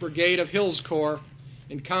 Pettigrew's brigade of Hill's Corps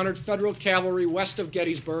encountered Federal cavalry west of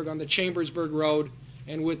Gettysburg on the Chambersburg Road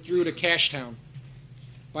and withdrew to Cashtown.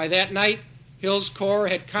 By that night, Hill's Corps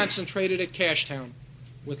had concentrated at Cashtown,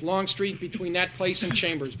 with Longstreet between that place and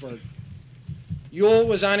Chambersburg. Ewell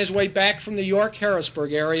was on his way back from the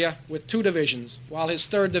York-Harrisburg area with 2 divisions, while his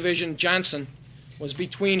 3rd Division, Johnson, was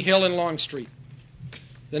between Hill and Longstreet.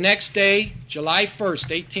 The next day, July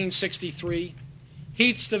 1st, 1863,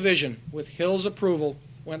 Heath's division, with Hill's approval,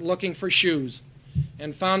 went looking for shoes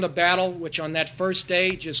and found a battle which on that first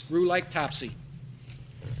day just grew like topsy.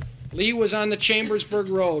 Lee was on the Chambersburg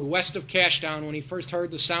Road west of Cashtown when he first heard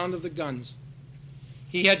the sound of the guns.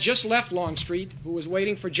 He had just left Longstreet, who was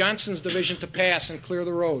waiting for Johnson's division to pass and clear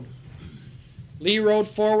the road. Lee rode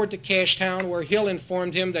forward to Cashtown, where Hill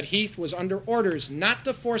informed him that Heath was under orders not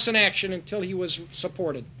to force an action until he was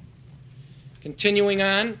supported. Continuing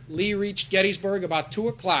on, Lee reached Gettysburg about 2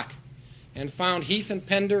 o'clock and found Heath and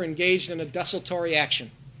Pender engaged in a desultory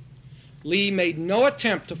action. Lee made no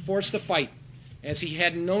attempt to force the fight, as he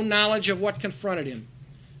had no knowledge of what confronted him.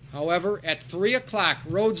 However, at 3 o'clock,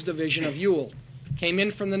 Rhodes' division of Ewell came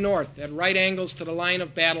in from the north at right angles to the line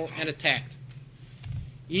of battle and attacked.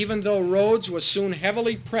 Even though Rhodes was soon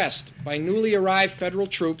heavily pressed by newly arrived Federal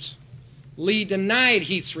troops, Lee denied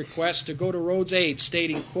Heath's request to go to Rhodes' aid,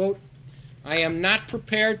 stating, quote, "I am not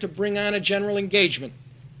prepared to bring on a general engagement.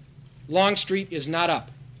 Longstreet is not up,"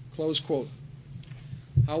 close quote.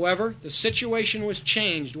 However, the situation was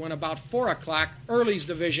changed when about 4 o'clock, Early's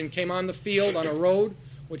division came on the field on a road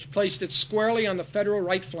which placed it squarely on the Federal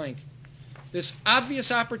right flank. This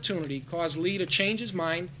obvious opportunity caused Lee to change his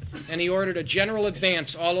mind, and he ordered a general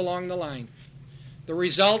advance all along the line. The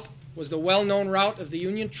result was the well-known route of the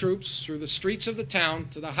Union troops through the streets of the town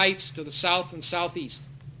to the heights to the south and southeast.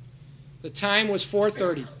 The time was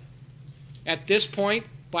 4:30. At this point,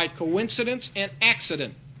 by coincidence and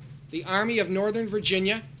accident, the Army of Northern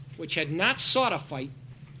Virginia, which had not sought a fight,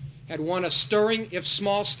 had won a stirring, if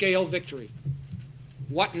small-scale, victory.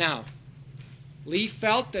 What now? Lee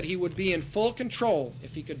felt that he would be in full control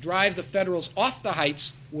if he could drive the Federals off the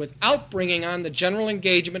heights without bringing on the general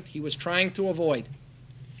engagement he was trying to avoid.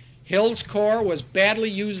 Hill's corps was badly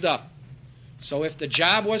used up, so if the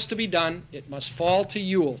job was to be done, it must fall to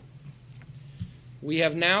Ewell. We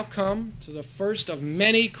have now come to the first of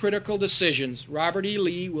many critical decisions Robert E.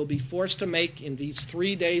 Lee will be forced to make in these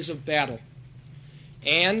 3 days of battle.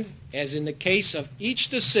 And, as in the case of each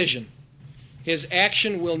decision, his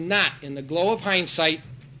action will not, in the glow of hindsight,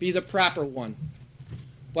 be the proper one.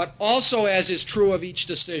 But also, as is true of each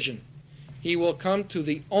decision, he will come to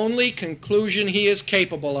the only conclusion he is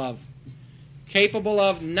capable of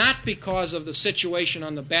not because of the situation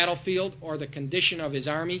on the battlefield or the condition of his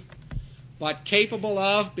army, but capable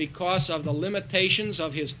of because of the limitations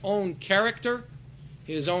of his own character,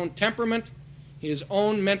 his own temperament, his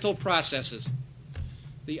own mental processes.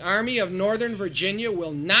 The Army of Northern Virginia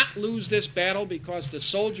will not lose this battle because the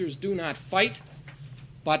soldiers do not fight,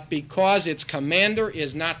 but because its commander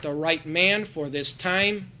is not the right man for this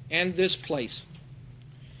time and this place.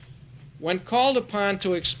 When called upon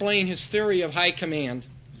to explain his theory of high command,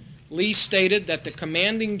 Lee stated that the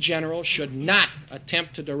commanding general should not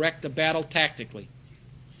attempt to direct the battle tactically.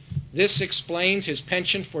 This explains his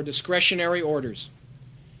penchant for discretionary orders.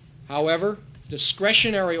 However,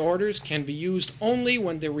 discretionary orders can be used only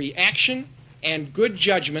when the reaction and good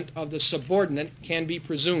judgment of the subordinate can be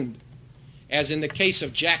presumed, as in the case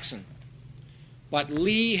of Jackson. But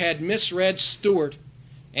Lee had misread Stuart,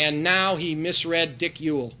 and now he misread Dick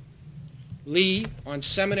Ewell. Lee, on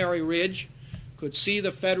Seminary Ridge, could see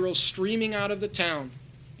the Federals streaming out of the town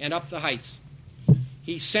and up the heights.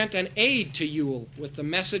 He sent an aide to Ewell with the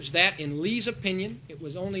message that, in Lee's opinion, it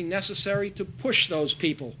was only necessary to push those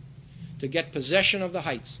people to get possession of the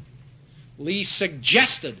heights. Lee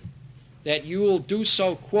suggested that Ewell do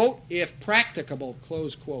so, quote, "if practicable,"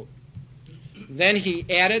 close quote. Then he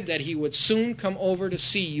added that he would soon come over to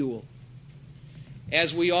see Ewell.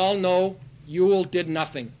 As we all know, Ewell did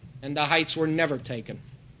nothing, and the heights were never taken.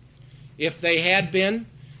 If they had been,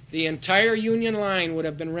 the entire Union line would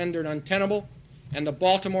have been rendered untenable and the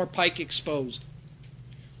Baltimore Pike exposed.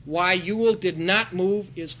 Why Ewell did not move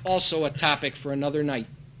is also a topic for another night.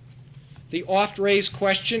 The oft-raised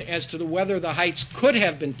question as to whether the heights could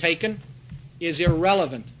have been taken is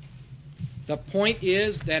irrelevant. The point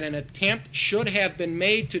is that an attempt should have been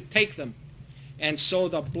made to take them, and so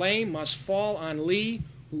the blame must fall on Lee,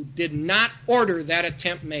 who did not order that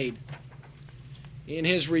attempt made. In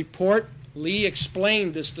his report, Lee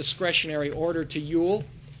explained this discretionary order to Ewell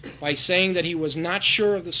by saying that he was not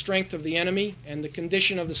sure of the strength of the enemy and the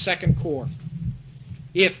condition of the Second Corps.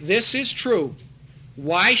 If this is true,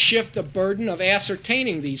 why shift the burden of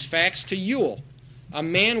ascertaining these facts to Ewell, a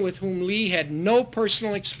man with whom Lee had no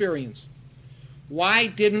personal experience? Why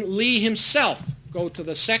didn't Lee himself go to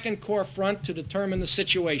the Second Corps front to determine the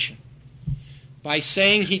situation? By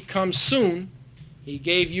saying he'd come soon, he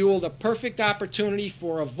gave Ewell the perfect opportunity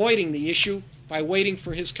for avoiding the issue by waiting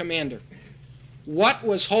for his commander. What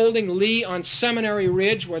was holding Lee on Seminary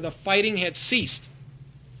Ridge where the fighting had ceased?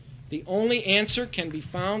 The only answer can be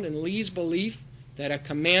found in Lee's belief that a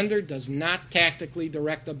commander does not tactically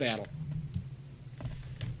direct a battle.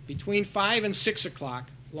 Between 5 and 6 o'clock,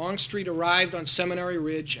 Longstreet arrived on Seminary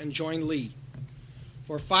Ridge and joined Lee.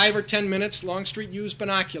 For 5 or 10 minutes, Longstreet used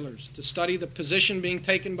binoculars to study the position being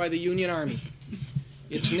taken by the Union Army.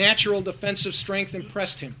 Its natural defensive strength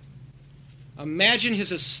impressed him. Imagine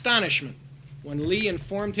his astonishment when Lee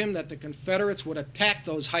informed him that the Confederates would attack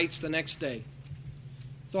those heights the next day.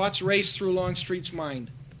 Thoughts raced through Longstreet's mind.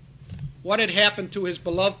 What had happened to his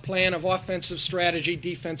beloved plan of offensive strategy,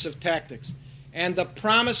 defensive tactics, and the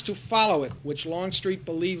promise to follow it, which Longstreet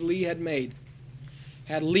believed Lee had made?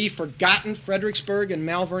 Had Lee forgotten Fredericksburg and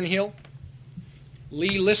Malvern Hill?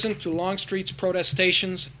 Lee listened to Longstreet's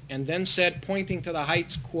protestations and then said, pointing to the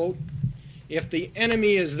heights, quote, "If the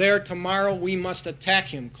enemy is there tomorrow, we must attack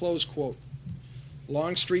him," close quote.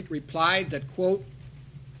 Longstreet replied that, quote,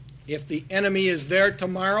 "If the enemy is there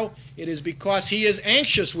tomorrow, it is because he is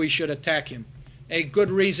anxious we should attack him. A good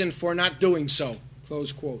reason for not doing so,"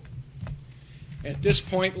 close quote. At this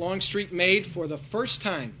point, Longstreet made, for the first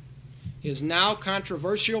time, his now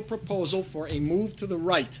controversial proposal for a move to the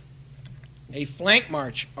right, a flank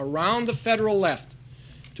march around the Federal left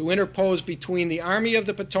to interpose between the Army of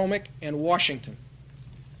the Potomac and Washington.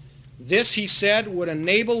 This, he said, would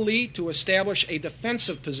enable Lee to establish a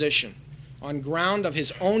defensive position on ground of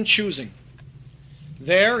his own choosing.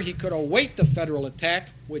 There he could await the Federal attack,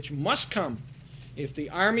 which must come if the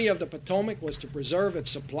Army of the Potomac was to preserve its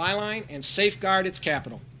supply line and safeguard its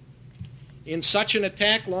capital. In such an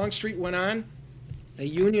attack, Longstreet went on, the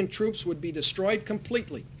Union troops would be destroyed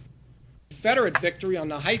completely. Confederate victory on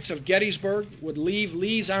the heights of Gettysburg would leave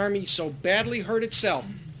Lee's army so badly hurt itself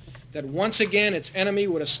that once again its enemy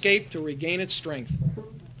would escape to regain its strength.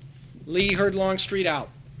 Lee heard Longstreet out,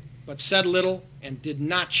 but said little and did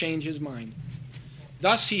not change his mind.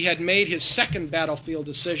 Thus he had made his second battlefield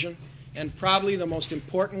decision, and probably the most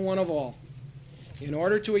important one of all. In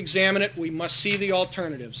order to examine it, we must see the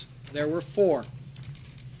alternatives. There were 4.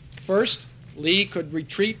 First, Lee could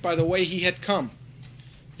retreat by the way he had come.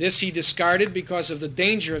 This he discarded because of the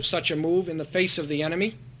danger of such a move in the face of the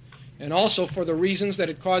enemy, and also for the reasons that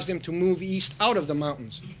had caused him to move east out of the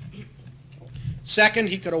mountains. Second,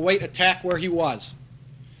 he could await attack where he was.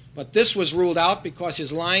 But this was ruled out because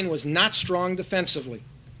his line was not strong defensively.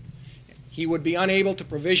 He would be unable to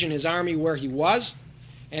provision his army where he was,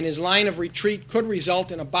 and his line of retreat could result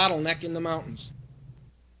in a bottleneck in the mountains.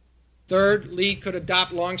 Third, Lee could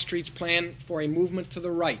adopt Longstreet's plan for a movement to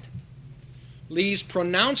the right. Lee's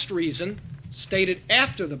pronounced reason, stated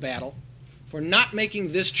after the battle, for not making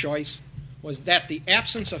this choice was that the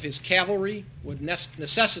absence of his cavalry would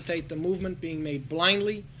necessitate the movement being made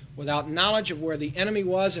blindly without knowledge of where the enemy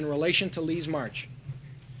was in relation to Lee's march.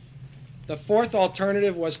 The fourth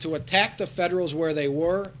alternative was to attack the Federals where they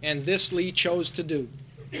were, and this Lee chose to do.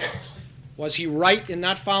 Was he right in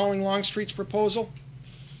not following Longstreet's proposal?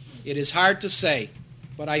 It is hard to say,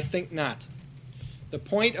 but I think not. The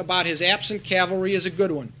point about his absent cavalry is a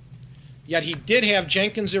good one. Yet he did have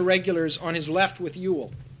Jenkins' irregulars on his left with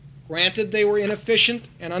Ewell. Granted, they were inefficient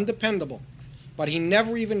and undependable, but he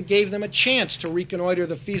never even gave them a chance to reconnoiter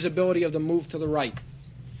the feasibility of the move to the right.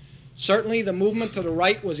 Certainly, the movement to the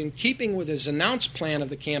right was in keeping with his announced plan of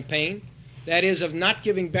the campaign, that is, of not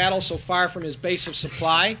giving battle so far from his base of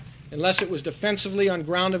supply unless it was defensively on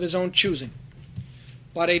ground of his own choosing.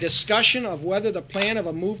 But a discussion of whether the plan of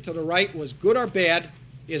a move to the right was good or bad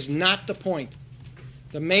is not the point.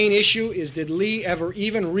 The main issue is, did Lee ever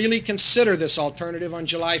even really consider this alternative on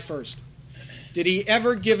July 1st? Did he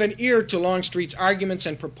ever give an ear to Longstreet's arguments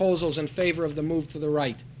and proposals in favor of the move to the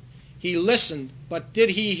right? He listened, but did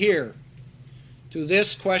he hear? To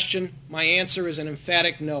this question, my answer is an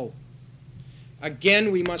emphatic no.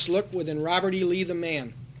 Again, we must look within Robert E. Lee, the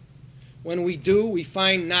man. When we do, we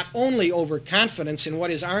find not only overconfidence in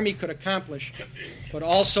what his army could accomplish, but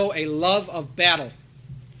also a love of battle.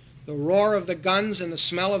 The roar of the guns and the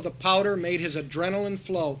smell of the powder made his adrenaline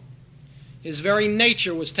flow. His very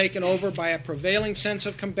nature was taken over by a prevailing sense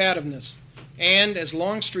of combativeness, and, as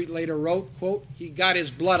Longstreet later wrote, quote, he got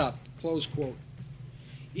his blood up, close quote.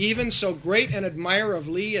 Even so great an admirer of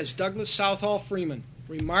Lee as Douglas Southall Freeman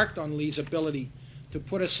remarked on Lee's ability to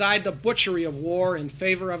put aside the butchery of war in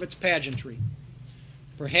favor of its pageantry.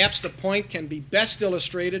 Perhaps the point can be best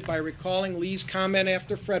illustrated by recalling Lee's comment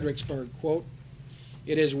after Fredericksburg, quote,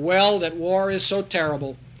 it is well that war is so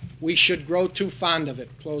terrible, we should grow too fond of it,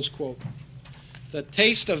 close quote. The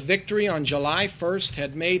taste of victory on July 1st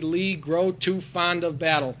had made Lee grow too fond of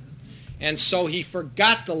battle, and so he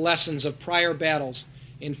forgot the lessons of prior battles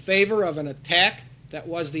in favor of an attack that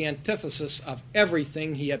was the antithesis of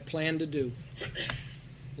everything he had planned to do.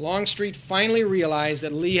 Longstreet finally realized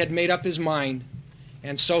that Lee had made up his mind,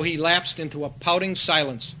 and so he lapsed into a pouting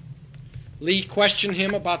silence. Lee questioned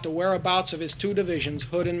him about the whereabouts of his two divisions,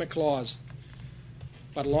 Hood and McLaws,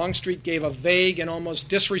 but Longstreet gave a vague and almost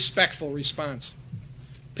disrespectful response.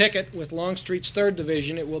 Pickett, with Longstreet's 3rd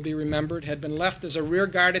Division, it will be remembered, had been left as a rear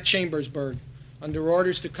guard at Chambersburg, under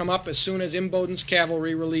orders to come up as soon as Imboden's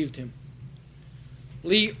cavalry relieved him.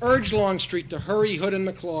 Lee urged Longstreet to hurry Hood and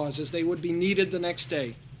McLaws, as they would be needed the next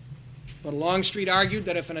day. But Longstreet argued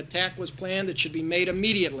that if an attack was planned, it should be made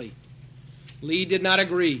immediately. Lee did not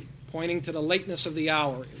agree, pointing to the lateness of the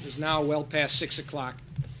hour. It was now well past 6 o'clock,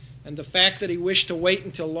 and the fact that he wished to wait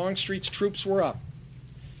until Longstreet's troops were up.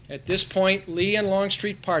 At this point, Lee and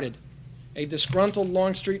Longstreet parted, a disgruntled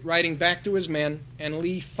Longstreet riding back to his men, and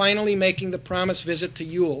Lee finally making the promised visit to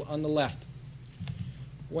Ewell on the left.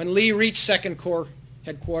 When Lee reached 2nd Corps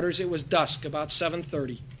headquarters, it was dusk, about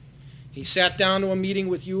 7:30. He sat down to a meeting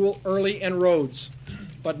with Ewell, Early, and Rhodes,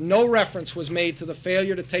 but no reference was made to the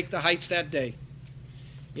failure to take the Heights that day.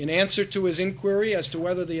 In answer to his inquiry as to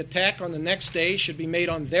whether the attack on the next day should be made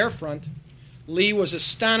on their front, Lee was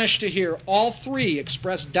astonished to hear all three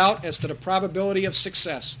express doubt as to the probability of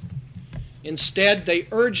success. Instead, they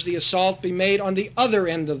urged the assault be made on the other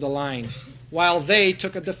end of the line, while they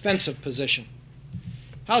took a defensive position.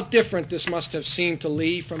 How different this must have seemed to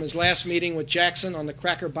Lee from his last meeting with Jackson on the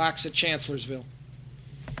cracker box at Chancellorsville.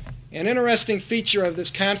 An interesting feature of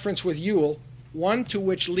this conference with Ewell, one to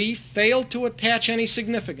which Lee failed to attach any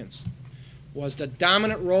significance, was the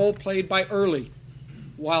dominant role played by Early,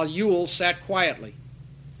 while Ewell sat quietly.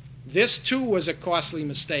 This, too, was a costly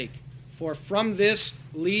mistake, for from this,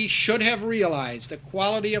 Lee should have realized the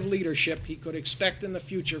quality of leadership he could expect in the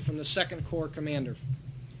future from the 2nd Corps commander.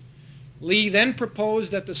 Lee then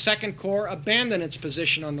proposed that the 2nd Corps abandon its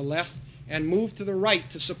position on the left and move to the right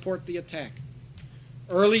to support the attack.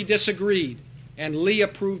 Early disagreed, and Lee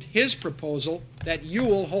approved his proposal that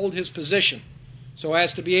Ewell hold his position so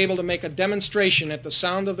as to be able to make a demonstration at the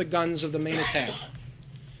sound of the guns of the main attack.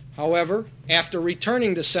 However, after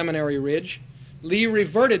returning to Seminary Ridge, Lee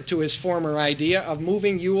reverted to his former idea of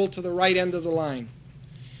moving Ewell to the right end of the line.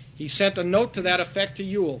 He sent a note to that effect to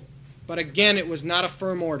Ewell, but again it was not a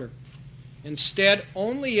firm order. Instead,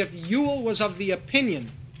 only if Ewell was of the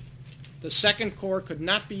opinion the 2nd Corps could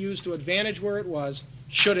not be used to advantage where it was,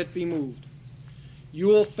 should it be moved.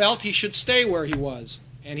 Ewell felt he should stay where he was,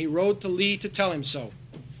 and he rode to Lee to tell him so.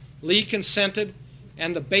 Lee consented,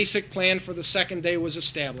 and the basic plan for the 2nd day was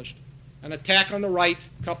established: an attack on the right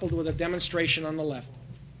coupled with a demonstration on the left.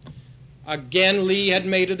 Again, Lee had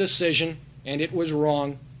made a decision, and it was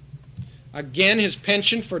wrong. Again, his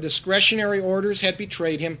penchant for discretionary orders had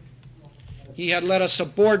betrayed him. He had let a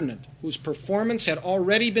subordinate, whose performance had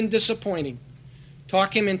already been disappointing,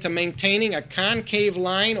 talk him into maintaining a concave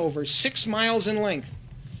line over 6 miles in length,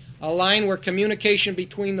 a line where communication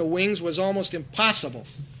between the wings was almost impossible,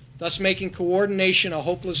 thus making coordination a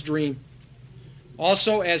hopeless dream.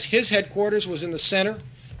 Also, as his headquarters was in the center,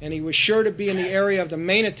 and he was sure to be in the area of the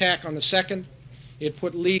main attack on the 2nd, it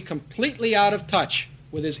put Lee completely out of touch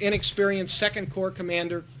with his inexperienced 2nd Corps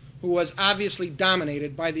commander, who was obviously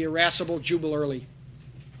dominated by the irascible Jubal Early.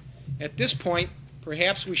 At this point,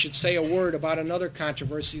 perhaps we should say a word about another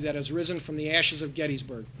controversy that has risen from the ashes of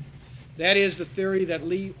Gettysburg. That is the theory that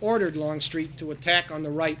Lee ordered Longstreet to attack on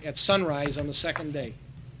the right at sunrise on the 2nd day.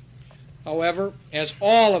 However, as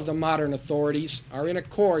all of the modern authorities are in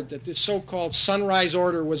accord that this so-called sunrise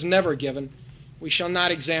order was never given, we shall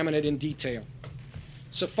not examine it in detail.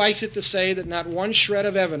 Suffice it to say that not one shred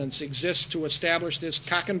of evidence exists to establish this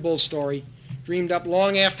cock and bull story dreamed up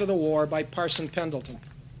long after the war by Parson Pendleton.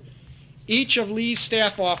 Each of Lee's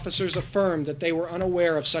staff officers affirmed that they were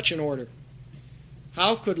unaware of such an order.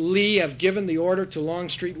 How could Lee have given the order to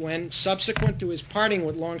Longstreet when, subsequent to his parting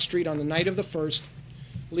with Longstreet on the night of the 1st,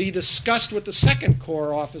 Lee discussed with the 2nd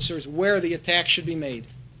Corps officers where the attack should be made?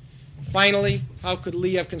 Finally, how could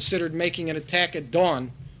Lee have considered making an attack at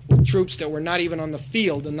dawn with troops that were not even on the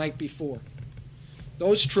field the night before?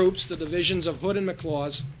 Those troops, the divisions of Hood and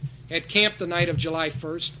McLaws, had camped the night of July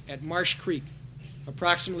 1st at Marsh Creek,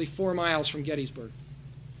 approximately 4 miles from Gettysburg.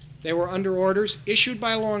 They were under orders issued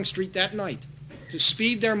by Longstreet that night to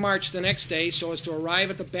speed their march the next day so as to arrive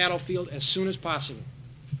at the battlefield as soon as possible.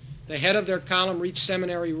 The head of their column reached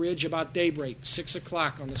Seminary Ridge about daybreak, 6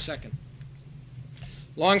 o'clock on the 2nd.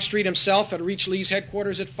 Longstreet himself had reached Lee's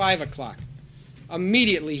headquarters at 5 o'clock.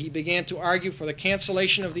 Immediately he began to argue for the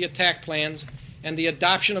cancellation of the attack plans and the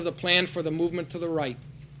adoption of the plan for the movement to the right.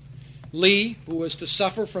 Lee, who was to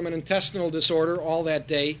suffer from an intestinal disorder all that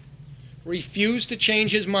day, refused to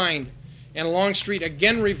change his mind, and Longstreet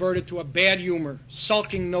again reverted to a bad humor,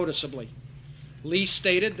 sulking noticeably. Lee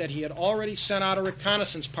stated that he had already sent out a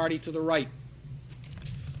reconnaissance party to the right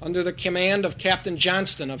under the command of Captain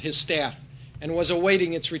Johnston of his staff and was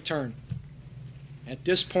awaiting its return. At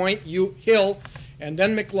this point, Hill and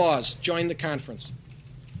then McLaws joined the conference.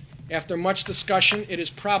 After much discussion, it is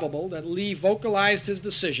probable that Lee vocalized his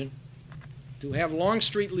decision to have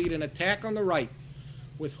Longstreet lead an attack on the right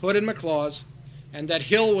with Hood and McLaws, and that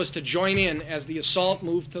Hill was to join in as the assault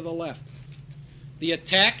moved to the left. The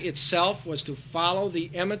attack itself was to follow the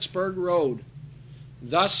Emmetsburg Road,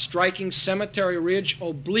 thus striking Cemetery Ridge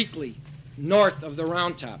obliquely north of the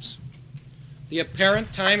Round Tops. The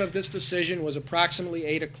apparent time of this decision was approximately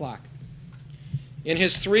 8 o'clock. In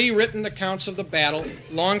his 3 written accounts of the battle,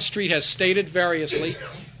 Longstreet has stated variously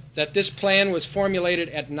that this plan was formulated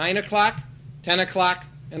at 9 o'clock, 10 o'clock,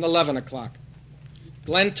 and 11 o'clock.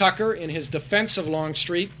 Glenn Tucker, in his defense of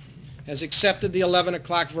Longstreet, has accepted the 11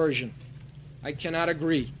 o'clock version. I cannot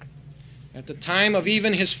agree. At the time of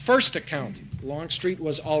even his first account, Longstreet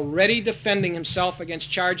was already defending himself against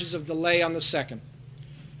charges of delay on the 2nd.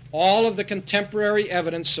 All of the contemporary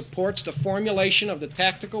evidence supports the formulation of the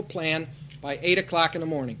tactical plan by 8 o'clock in the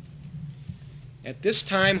morning. At this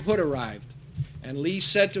time, Hood arrived, and Lee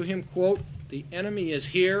said to him, quote, "The enemy is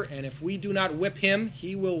here, and if we do not whip him,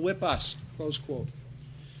 he will whip us," close quote.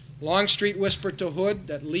 Longstreet whispered to Hood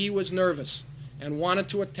that Lee was nervous and wanted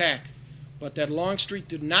to attack, but that Longstreet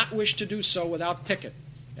did not wish to do so without Pickett,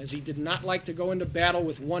 as he did not like to go into battle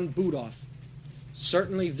with one boot off.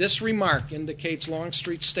 Certainly this remark indicates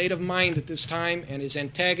Longstreet's state of mind at this time and his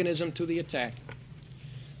antagonism to the attack.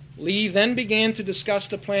 Lee then began to discuss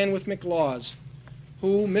the plan with McLaws,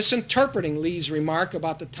 who, misinterpreting Lee's remark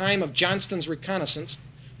about the time of Johnston's reconnaissance,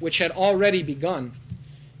 which had already begun,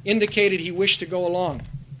 indicated he wished to go along.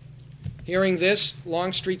 Hearing this,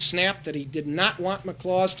 Longstreet snapped that he did not want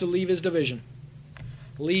McLaws to leave his division.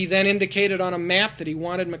 Lee then indicated on a map that he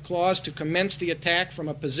wanted McLaws to commence the attack from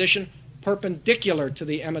a position perpendicular to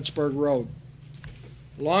the Emmetsburg Road.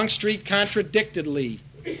 Longstreet contradicted Lee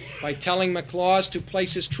by telling McLaws to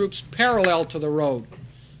place his troops parallel to the road,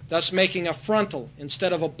 thus making a frontal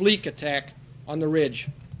instead of oblique attack on the ridge.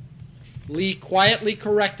 Lee quietly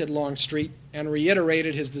corrected Longstreet and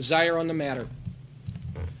reiterated his desire on the matter.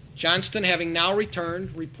 Johnston, having now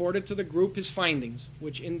returned, reported to the group his findings,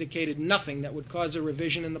 which indicated nothing that would cause a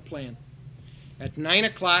revision in the plan. At 9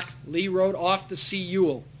 o'clock, Lee rode off to see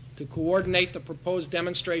Ewell to coordinate the proposed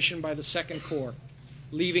demonstration by the Second Corps,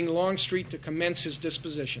 leaving Longstreet to commence his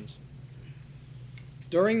dispositions.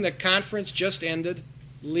 During the conference just ended,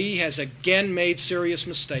 Lee has again made serious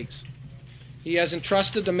mistakes. He has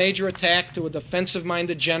entrusted the major attack to a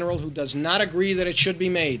defensive-minded general who does not agree that it should be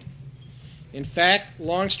made. In fact,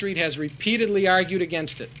 Longstreet has repeatedly argued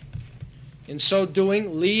against it. In so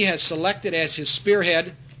doing, Lee has selected as his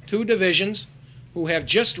spearhead 2 divisions who have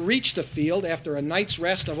just reached the field after a night's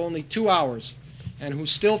rest of only 2 hours and who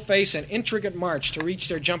still face an intricate march to reach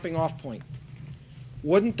their jumping-off point.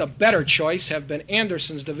 Wouldn't the better choice have been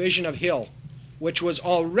Anderson's division of Hill, which was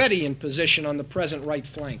already in position on the present right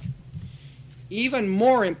flank? Even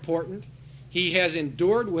more important, he has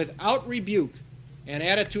endured without rebuke an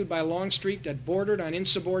attitude by Longstreet that bordered on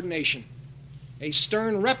insubordination. A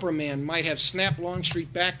stern reprimand might have snapped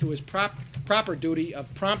Longstreet back to his proper duty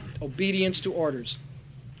of prompt obedience to orders.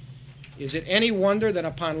 Is it any wonder that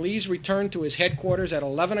upon Lee's return to his headquarters at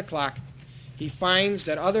 11 o'clock, he finds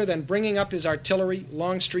that other than bringing up his artillery,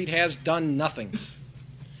 Longstreet has done nothing?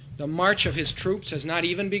 The march of his troops has not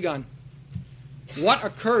even begun. What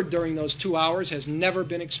occurred during those 2 hours has never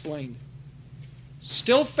been explained.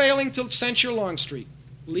 Still failing to censure Longstreet,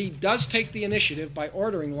 Lee does take the initiative by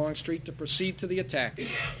ordering Longstreet to proceed to the attack.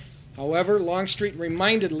 However, Longstreet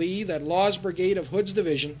reminded Lee that Law's brigade of Hood's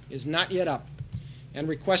division is not yet up and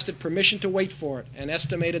requested permission to wait for it, an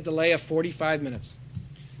estimated delay of 45 minutes.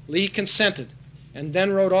 Lee consented and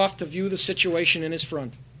then rode off to view the situation in his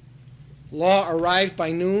front. Law arrived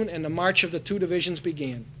by noon and the march of the 2 divisions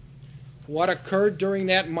began. What occurred during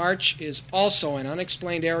that march is also an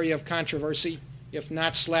unexplained area of controversy, if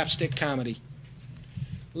not slapstick comedy.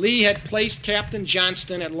 Lee had placed Captain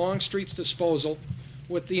Johnston at Longstreet's disposal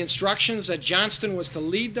with the instructions that Johnston was to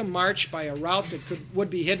lead the march by a route that would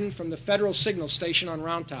be hidden from the Federal signal station on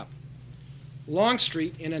Round Top.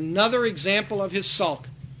 Longstreet, in another example of his sulk,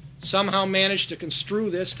 somehow managed to construe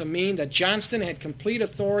this to mean that Johnston had complete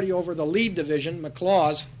authority over the lead division,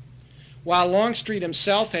 McLaws, while Longstreet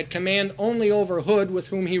himself had command only over Hood, with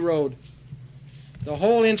whom he rode. The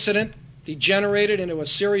whole incident degenerated into a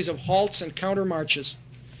series of halts and countermarches.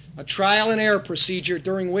 a trial and error procedure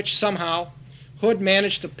during which somehow Hood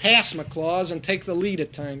managed to pass McLaws and take the lead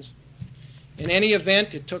at times. In any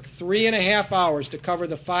event, it took 3.5 hours to cover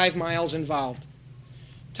the 5 miles involved.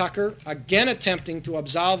 Tucker, again attempting to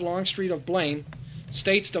absolve Longstreet of blame,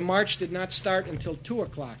 states the march did not start until 2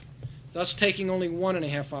 o'clock, thus taking only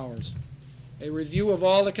 1.5 hours. A review of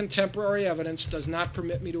all the contemporary evidence does not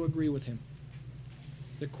permit me to agree with him.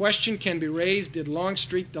 The question can be raised, did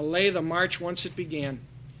Longstreet delay the march once it began?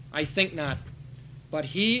 I think not. But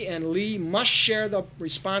he and Lee must share the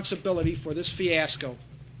responsibility for this fiasco.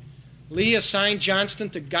 Lee assigned Johnston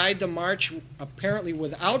to guide the march, apparently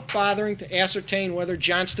without bothering to ascertain whether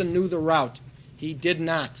Johnston knew the route. He did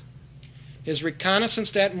not. His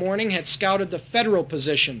reconnaissance that morning had scouted the Federal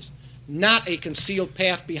positions, not a concealed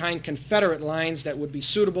path behind Confederate lines that would be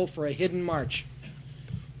suitable for a hidden march.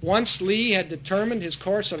 Once Lee had determined his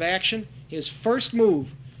course of action, his first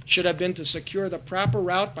move should have been to secure the proper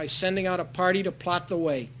route by sending out a party to plot the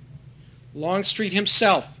way. Longstreet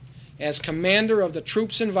himself, as commander of the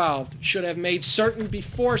troops involved, should have made certain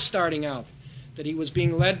before starting out that he was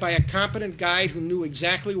being led by a competent guide who knew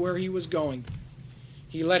exactly where he was going.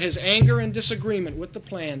 He let his anger and disagreement with the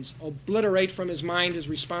plans obliterate from his mind his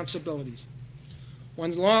responsibilities.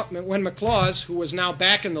 When McLaws, who was now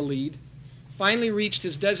back in the lead, finally reached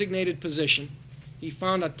his designated position, he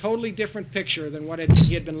found a totally different picture than what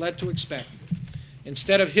he had been led to expect.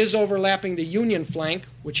 Instead of his overlapping the Union flank,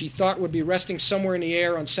 which he thought would be resting somewhere in the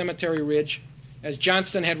air on Cemetery Ridge, as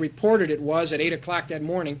Johnston had reported it was at 8 o'clock that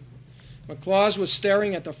morning, McLaws was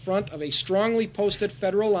staring at the front of a strongly posted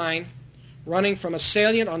Federal line running from a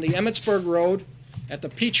salient on the Emmitsburg Road at the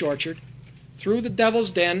Peach Orchard through the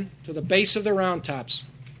Devil's Den to the base of the Round Tops.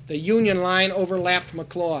 The Union line overlapped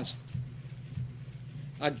McLaws.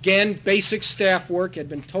 Again, basic staff work had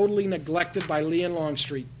been totally neglected by Lee and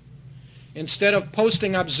Longstreet. Instead of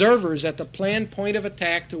posting observers at the planned point of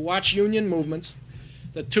attack to watch Union movements,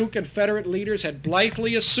 the two Confederate leaders had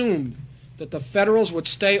blithely assumed that the Federals would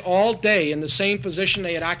stay all day in the same position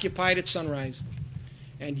they had occupied at sunrise.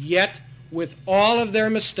 And yet, with all of their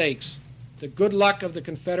mistakes, the good luck of the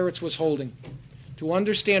Confederates was holding. To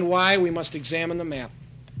understand why, we must examine the map.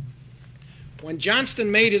 When Johnston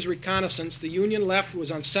made his reconnaissance, the Union left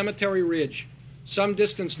was on Cemetery Ridge, some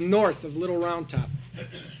distance north of Little Round Top.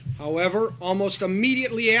 However, almost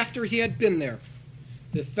immediately after he had been there,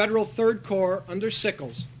 the Federal Third Corps under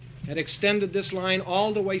Sickles had extended this line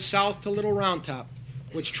all the way south to Little Round Top,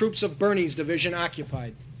 which troops of Birney's division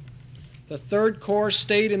occupied. The Third Corps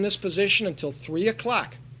stayed in this position until 3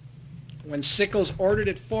 o'clock, when Sickles ordered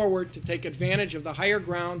it forward to take advantage of the higher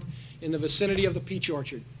ground in the vicinity of the Peach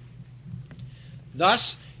Orchard.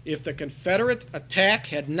 Thus, if the Confederate attack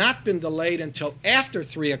had not been delayed until after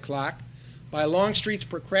 3 o'clock, by Longstreet's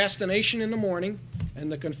procrastination in the morning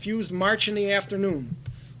and the confused march in the afternoon,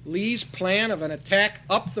 Lee's plan of an attack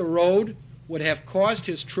up the road would have caused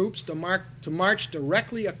his troops to march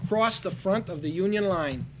directly across the front of the Union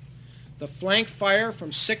line. The flank fire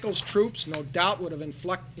from Sickles' troops no doubt would have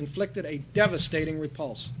inflicted a devastating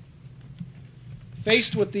repulse.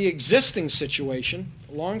 Faced with the existing situation,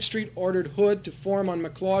 Longstreet ordered Hood to form on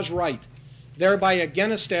McLaws' right, thereby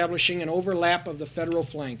again establishing an overlap of the Federal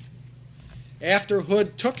flank. After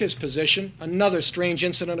Hood took his position, another strange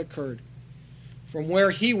incident occurred. From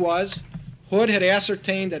where he was, Hood had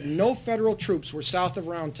ascertained that no Federal troops were south of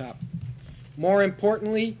Round Top. More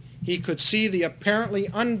importantly, he could see the apparently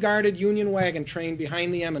unguarded Union wagon train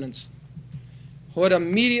behind the eminence. Hood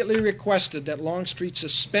immediately requested that Longstreet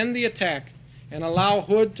suspend the attack and allow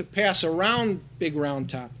Hood to pass around Big Round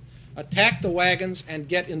Top, attack the wagons, and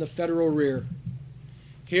get in the Federal rear.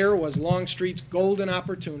 Here was Longstreet's golden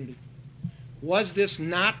opportunity. Was this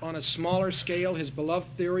not, on a smaller scale, his beloved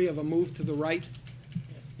theory of a move to the right?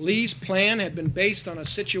 Lee's plan had been based on a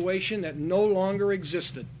situation that no longer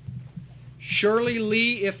existed. Surely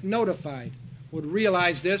Lee, if notified, would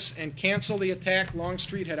realize this and cancel the attack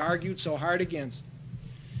Longstreet had argued so hard against.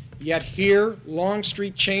 Yet here,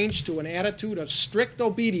 Longstreet changed to an attitude of strict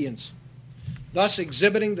obedience, thus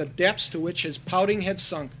exhibiting the depths to which his pouting had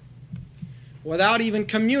sunk. Without even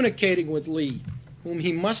communicating with Lee, whom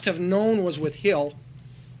he must have known was with Hill,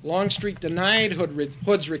 Longstreet denied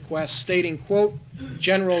Hood's request, stating, quote,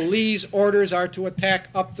 "General Lee's orders are to attack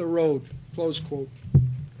up the road," close quote.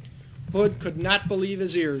 Hood could not believe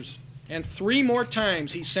his ears, and 3 more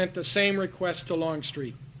times he sent the same request to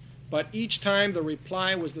Longstreet, but each time the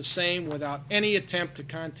reply was the same without any attempt to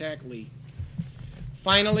contact Lee.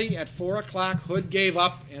 Finally, at 4 o'clock, Hood gave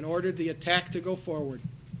up and ordered the attack to go forward.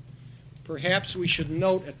 Perhaps we should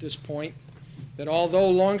note at this point that although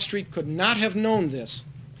Longstreet could not have known this,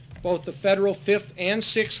 both the Federal 5th and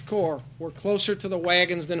 6th Corps were closer to the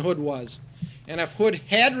wagons than Hood was, and if Hood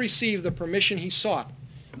had received the permission he sought,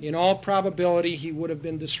 in all probability he would have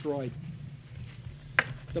been destroyed.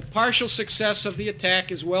 The partial success of the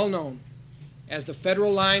attack is well known, as the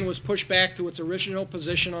Federal line was pushed back to its original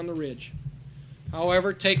position on the ridge.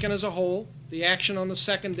 However, taken as a whole, the action on the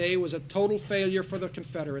second day was a total failure for the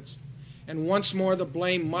Confederates, and once more the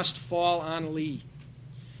blame must fall on Lee.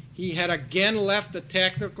 He had again left the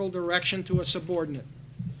tactical direction to a subordinate.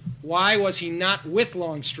 Why was he not with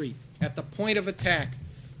Longstreet at the point of attack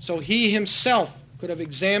so he himself could have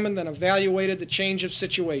examined and evaluated the change of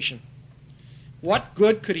situation? What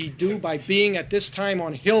good could he do by being at this time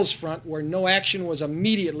on Hill's front where no action was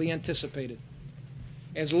immediately anticipated?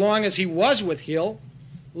 As long as he was with Hill,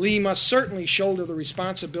 Lee must certainly shoulder the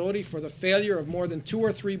responsibility for the failure of more than 2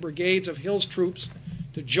 or 3 brigades of Hill's troops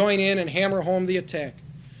to join in and hammer home the attack.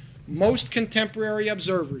 Most contemporary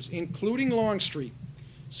observers, including Longstreet,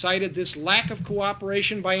 cited this lack of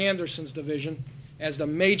cooperation by Anderson's division as the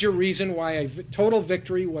major reason why a total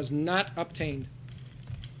victory was not obtained.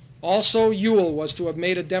 Also, Ewell was to have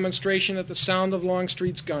made a demonstration at the sound of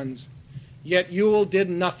Longstreet's guns, yet Ewell did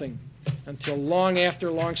nothing until long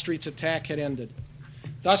after Longstreet's attack had ended,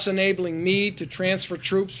 thus enabling Meade to transfer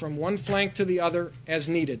troops from one flank to the other as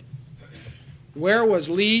needed. Where was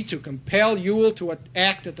Lee to compel Ewell to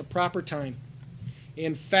act at the proper time?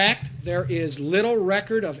 In fact, there is little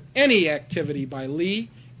record of any activity by Lee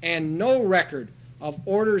and no record of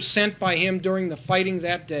orders sent by him during the fighting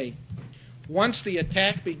that day. Once the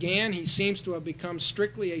attack began, he seems to have become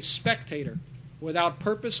strictly a spectator without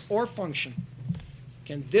purpose or function.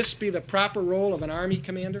 Can this be the proper role of an Army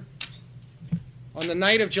commander? On the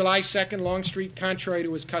night of July 2nd, Longstreet, contrary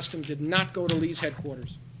to his custom, did not go to Lee's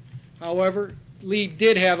headquarters. However, Lee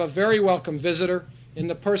did have a very welcome visitor in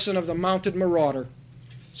the person of the mounted marauder.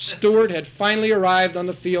 Stewart had finally arrived on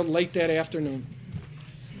the field late that afternoon.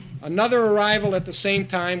 Another arrival at the same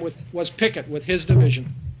time was Pickett with his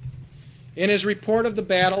division. In his report of the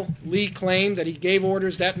battle, Lee claimed that he gave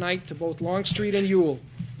orders that night to both Longstreet and Ewell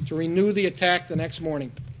to renew the attack the next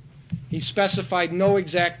morning. He specified no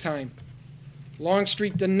exact time.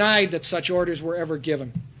 Longstreet denied that such orders were ever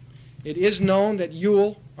given. It is known that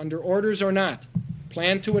Ewell, under orders or not,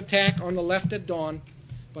 planned to attack on the left at dawn,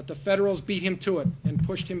 but the Federals beat him to it and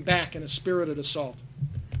pushed him back in a spirited assault.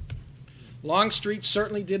 Longstreet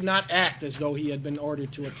certainly did not act as though he had been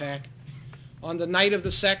ordered to attack. On the night of the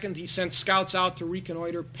 2nd, he sent scouts out to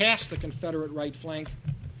reconnoiter past the Confederate right flank,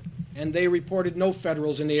 and they reported no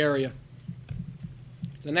Federals in the area.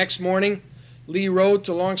 The next morning, Lee rode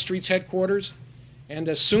to Longstreet's headquarters, and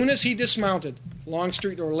as soon as he dismounted,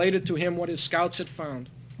 Longstreet related to him what his scouts had found.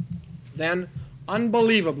 Then,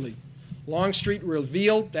 unbelievably, Longstreet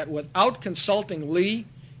revealed that without consulting Lee,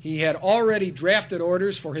 he had already drafted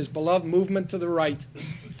orders for his beloved movement to the right.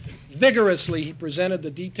 Vigorously, he presented the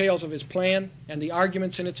details of his plan and the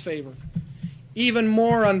arguments in its favor. Even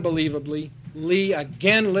more unbelievably, Lee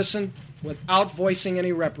again listened without voicing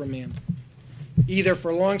any reprimand, either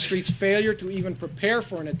for Longstreet's failure to even prepare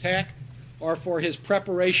for an attack or for his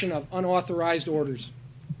preparation of unauthorized orders.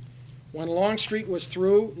 When Longstreet was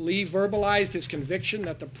through, Lee verbalized his conviction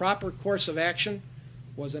that the proper course of action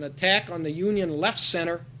was an attack on the Union left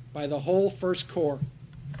center by the whole First Corps.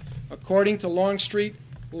 According to Longstreet,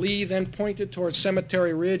 Lee then pointed towards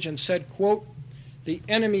Cemetery Ridge and said, quote, "The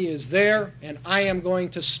enemy is there and I am going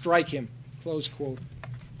to strike him," close quote.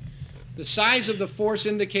 The size of the force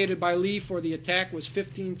indicated by Lee for the attack was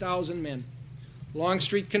 15,000 men.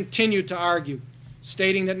 Longstreet continued to argue,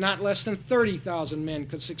 stating that not less than 30,000 men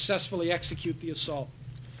could successfully execute the assault.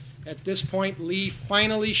 At this point, Lee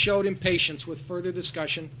finally showed impatience with further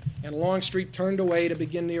discussion, and Longstreet turned away to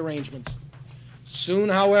begin the arrangements. Soon,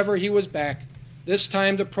 however, he was back, this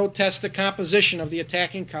time to protest the composition of the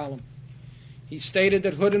attacking column. He stated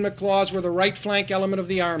that Hood and McLaws were the right flank element of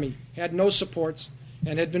the Army, had no supports,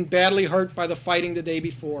 and had been badly hurt by the fighting the day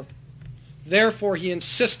before. Therefore, he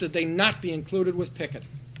insisted they not be included with Pickett.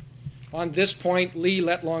 On this point, Lee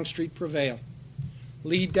let Longstreet prevail.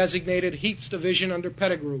 Lee designated Heath's division under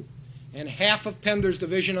Pettigrew and half of Pender's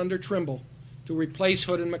division under Trimble to replace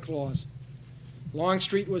Hood and McLaws.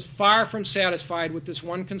 Longstreet was far from satisfied with this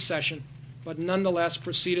one concession, but nonetheless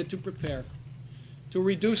proceeded to prepare. To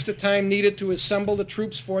reduce the time needed to assemble the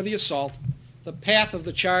troops for the assault, the path of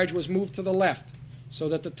the charge was moved to the left, so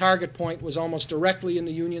that the target point was almost directly in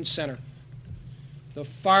the Union center. The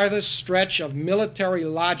farthest stretch of military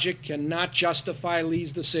logic cannot justify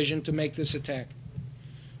Lee's decision to make this attack.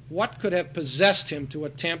 What could have possessed him to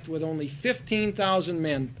attempt with only 15,000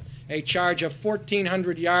 men a charge of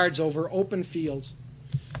 1,400 yards over open fields?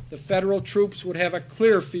 the Federal troops would have a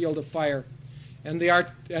clear field of fire, and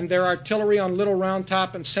their artillery on Little Round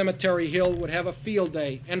Top and Cemetery Hill would have a field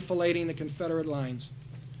day enfilading the Confederate lines.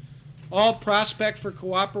 All prospect for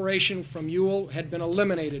cooperation from Ewell had been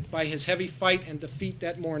eliminated by his heavy fight and defeat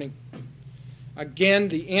that morning. Again,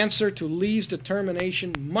 the answer to Lee's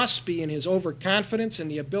determination must be in his overconfidence in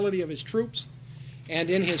the ability of his troops and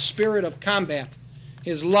in his spirit of combat,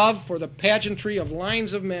 his love for the pageantry of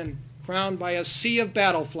lines of men crowned by a sea of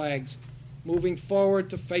battle flags moving forward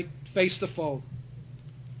to face the foe.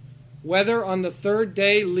 Whether on the third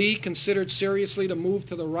day Lee considered seriously to move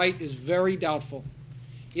to the right is very doubtful.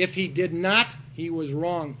 If he did not, he was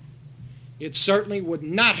wrong. It certainly would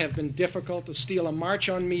not have been difficult to steal a march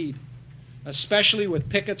on Meade, especially with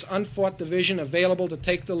Pickett's unfought division available to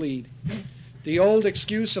take the lead. The old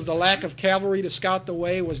excuse of the lack of cavalry to scout the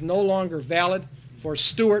way was no longer valid, for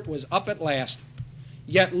Stuart was up at last.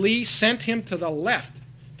 Yet Lee sent him to the left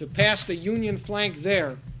to pass the Union flank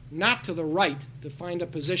there, not to the right to find a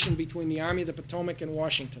position between the Army of the Potomac and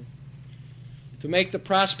Washington. To make the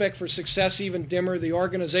prospect for success even dimmer, the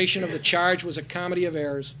organization of the charge was a comedy of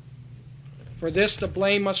errors. For this, the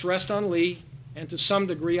blame must rest on Lee and to some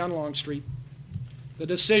degree on Longstreet. The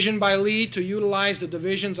decision by Lee to utilize the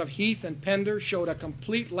divisions of Heath and Pender showed a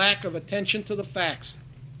complete lack of attention to the facts.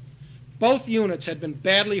 Both units had been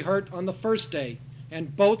badly hurt on the first day,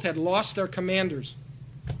 and both had lost their commanders.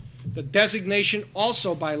 The designation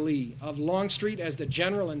also by Lee of Longstreet as the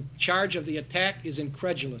general in charge of the attack is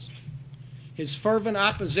incredulous. His fervent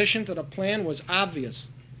opposition to the plan was obvious.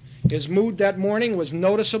 His mood that morning was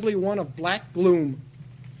noticeably one of black gloom.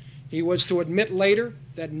 He was to admit later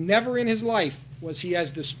that never in his life was he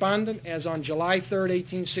as despondent as on July 3,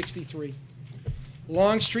 1863.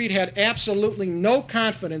 Longstreet had absolutely no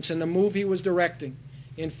confidence in the move he was directing.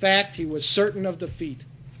 In fact, he was certain of defeat.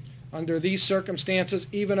 Under these circumstances,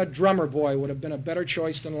 even a drummer boy would have been a better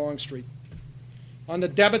choice than Longstreet. On the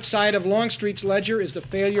debit side of Longstreet's ledger is the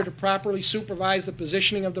failure to properly supervise the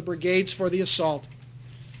positioning of the brigades for the assault.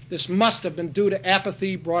 This must have been due to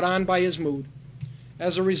apathy brought on by his mood.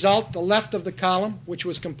 As a result, the left of the column, which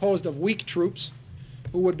was composed of weak troops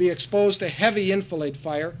who would be exposed to heavy enfilade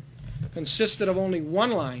fire, consisted of only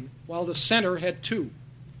one line, while the center had two.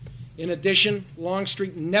 In addition,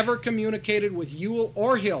 Longstreet never communicated with Ewell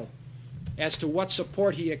or Hill as to what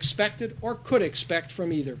support he expected or could expect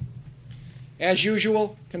from either. As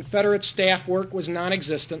usual, Confederate staff work was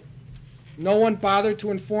non-existent. No one bothered to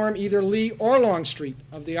inform either Lee or Longstreet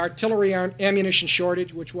of the artillery ammunition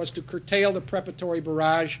shortage, which was to curtail the preparatory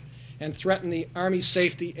barrage and threaten the Army's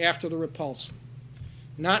safety after the repulse.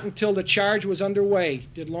 Not until the charge was underway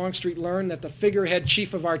did Longstreet learn that the figurehead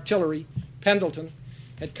chief of artillery, Pendleton,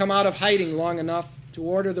 had come out of hiding long enough to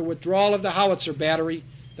order the withdrawal of the howitzer battery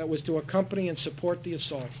that was to accompany and support the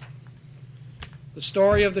assault. The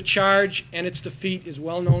story of the charge and its defeat is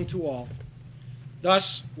well known to all.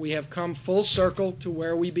 Thus, we have come full circle to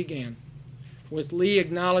where we began, with Lee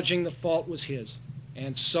acknowledging the fault was his,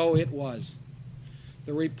 and so it was.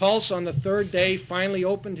 The repulse on the third day finally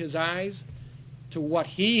opened his eyes to what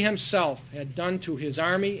he himself had done to his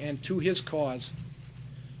army and to his cause.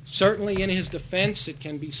 Certainly in his defense, it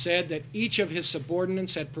can be said that each of his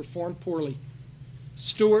subordinates had performed poorly.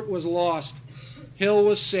 Stuart was lost. Hill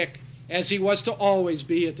was sick, as he was to always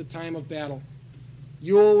be at the time of battle.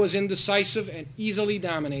 Ewell was indecisive and easily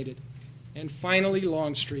dominated. And finally,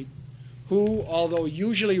 Longstreet, who, although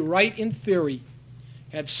usually right in theory,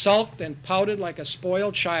 had sulked and pouted like a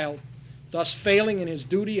spoiled child, thus failing in his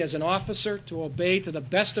duty as an officer to obey to the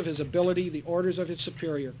best of his ability the orders of his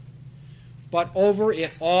superior. But over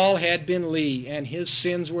it all had been Lee, and his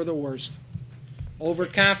sins were the worst.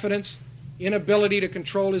 Overconfidence, inability to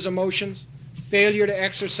control his emotions, failure to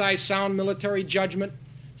exercise sound military judgment,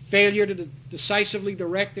 failure to decisively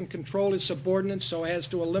direct and control his subordinates so as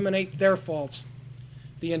to eliminate their faults.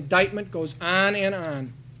 The indictment goes on and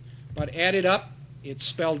on, but added up, it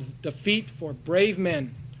spelled defeat for brave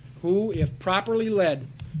men who, if properly led,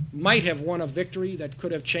 might have won a victory that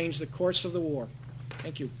could have changed the course of the war.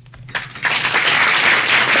 Thank you.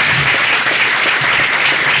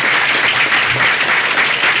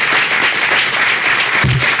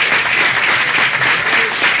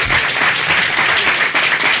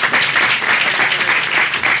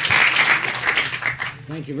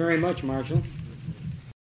 Thank you very much, Marshal.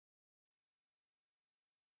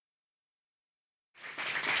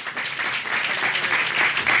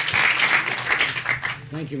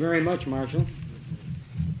 Thank you very much, Marshal.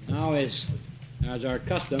 Now, as our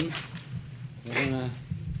custom, we're going to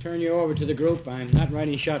turn you over to the group. I'm not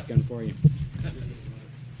riding shotgun for you.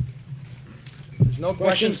 There's no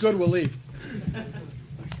questions. Good, we'll leave.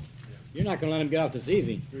 You're not going to let him get off this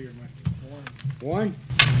easy. Warren?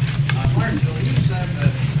 Marshall, you said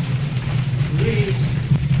that Lee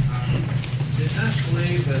did not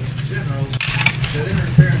believe that generals should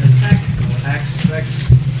interfere in the tactical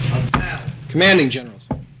aspects of battle. Commanding generals.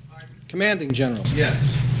 Commanding generals. Yes.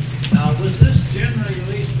 Now, was this generally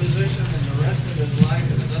Lee's position in the rest of his life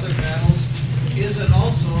and in other battles? Is it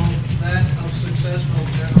also that of successful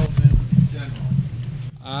generals in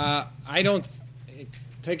general? I don't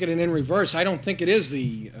take it in reverse. I don't think it is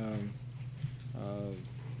the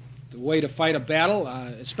way to fight a battle,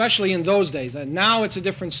 especially in those days. Now it's a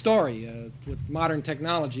different story with modern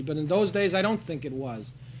technology, but in those days I don't think it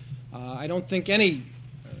was. I don't think any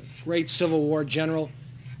great Civil War general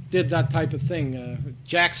did that type of thing.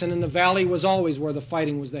 Jackson in the Valley was always where the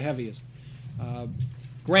fighting was the heaviest.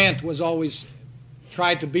 Grant was always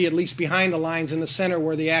tried to be at least behind the lines in the center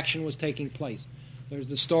where the action was taking place. There's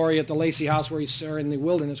the story at the Lacey House where or in the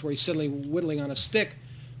wilderness where he's sitting whittling on a stick.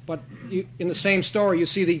 But in the same story, you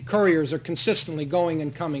see the couriers are consistently going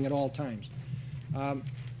and coming at all times.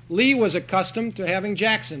 Lee was accustomed to having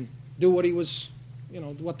Jackson do what he was,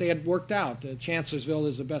 what they had worked out. Chancellorsville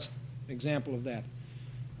is the best example of that.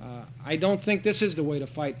 I don't think this is the way to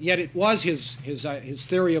fight. Yet it was his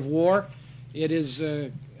theory of war. It is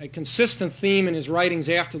a consistent theme in his writings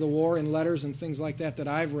after the war, in letters and things like that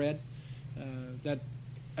I've read, that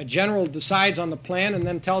a general decides on the plan and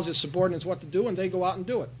then tells his subordinates what to do, and they go out and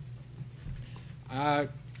do it.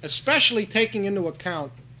 Especially taking into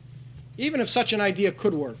account, even if such an idea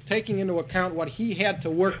could work, taking into account what he had to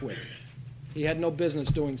work with. He had no business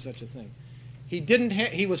doing such a thing.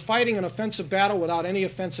 He was fighting an offensive battle without any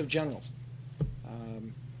offensive generals.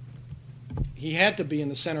 He had to be in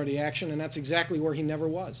the center of the action, and that's exactly where he never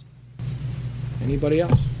was. Anybody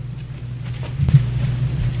else?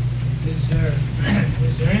 Is there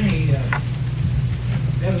any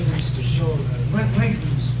evidence to show that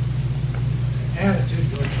Lincoln's attitude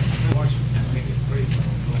towards Washington, I make it pretty well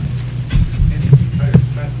known, any Confederate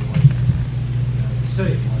threat to Washington, the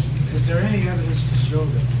city of Washington, is there any evidence to show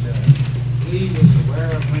that Lee was aware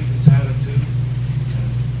of Lincoln's attitude and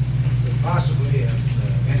could possibly have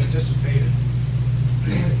anticipated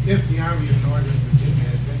if the Army of Northern Virginia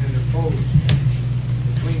had been interposed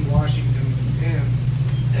between Washington and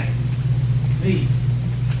Lee,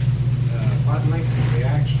 what Lincoln's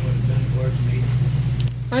reaction would have been towards Lee?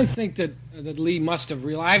 I think that Lee must have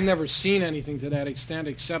realized. I've never seen anything to that extent,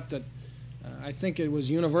 except that I think it was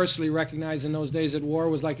universally recognized in those days that war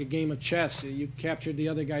was like a game of chess. You captured the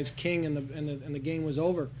other guy's king, and the game was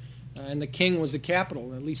over, and the king was the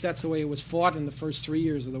capital. At least that's the way it was fought in the first 3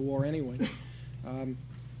 years of the war, anyway.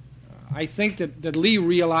 I think that Lee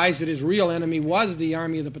realized that his real enemy was the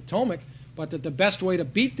Army of the Potomac, but that the best way to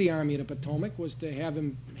beat the Army of the Potomac was to have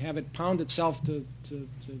it pound itself to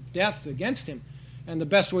death against him. And the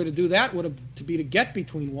best way to do that would have to be to get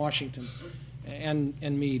between Washington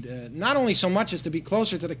and Meade. Not only so much as to be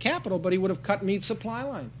closer to the capital, but he would have cut Meade's supply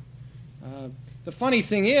line. The funny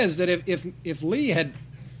thing is that if Lee had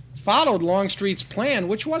followed Longstreet's plan,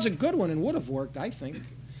 which was a good one and would have worked, I think,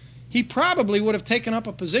 he probably would have taken up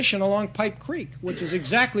a position along Pipe Creek, which is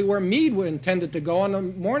exactly where Meade intended to go on the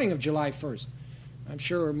morning of July 1st. I'm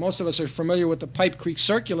sure most of us are familiar with the Pipe Creek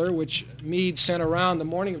Circular, which Meade sent around the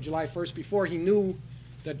morning of July 1st before he knew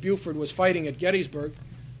that Buford was fighting at Gettysburg,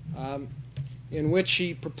 in which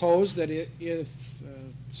he proposed that if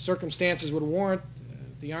circumstances would warrant,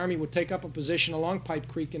 the Army would take up a position along Pipe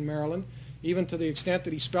Creek in Maryland, even to the extent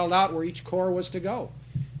that he spelled out where each corps was to go.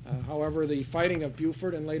 However, the fighting of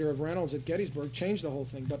Buford and later of Reynolds at Gettysburg changed the whole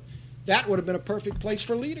thing. But that would have been a perfect place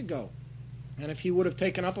for Lee to go. And if he would have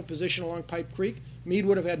taken up a position along Pipe Creek, Meade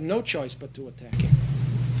would have had no choice but to attack him.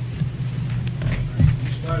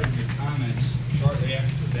 You started your comments shortly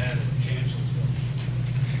after that at Chancellorsville.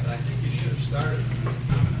 But I think you should have started with a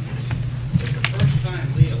comment on this. That the first time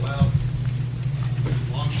Lee allowed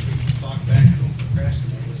Longstreet to talk back to him,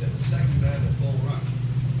 procrastinate, was at the second battle at Bull Run,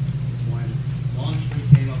 when Longstreet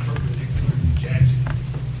came up perpendicular to Jackson.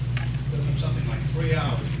 It took him something like 3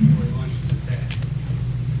 hours before he launched his attack.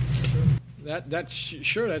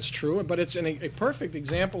 Sure, that's true, but it's a perfect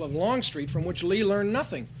example of Longstreet from which Lee learned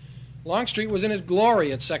nothing. Longstreet was in his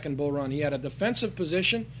glory at Second Bull Run. He had a defensive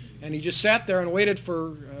position, and he just sat there and waited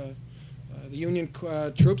for the Union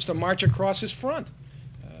troops to march across his front.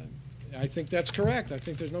 I think that's correct. I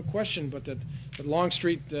think there's no question but that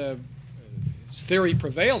Longstreet's theory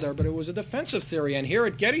prevailed there, but it was a defensive theory. And here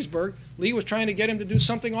at Gettysburg, Lee was trying to get him to do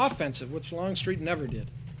something offensive, which Longstreet never did.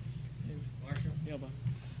 Marshall? Yeah, Bob.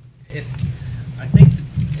 I think,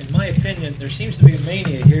 in my opinion, there seems to be a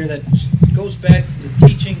mania here that goes back to the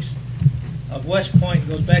teachings of West Point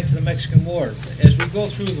goes back to the Mexican War. As we go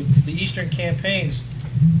through the Eastern campaigns,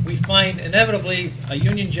 we find inevitably a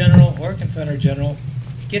Union general or a Confederate general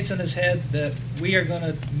gets in his head that we are going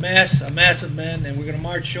to mass a mass of men and we're going to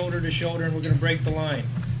march shoulder to shoulder and we're going to break the line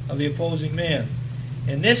of the opposing man.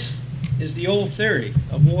 And this is the old theory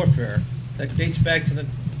of warfare that dates back to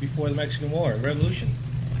before the Mexican War, the Revolution.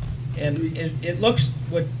 And it looks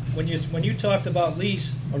when you talked about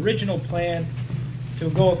Lee's original plan to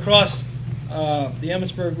go across the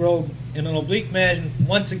Emmitsburg Road in an oblique manner,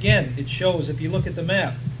 once again, it shows, if you look at the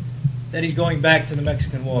map, that he's going back to the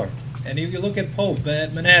Mexican War. And if you look at Pope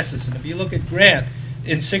at Manassas, and if you look at Grant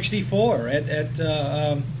in '64 at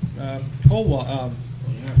Cold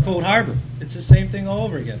Harbor, it's the same thing all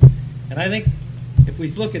over again. And I think if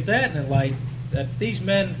we look at that in the light, that these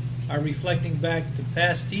men are reflecting back to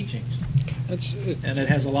past teachings. And it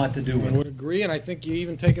has a lot to do with it. I would agree, and I think you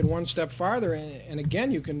even take it one step farther, and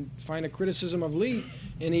again, you can find a criticism of Lee,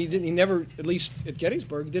 and he never, at least at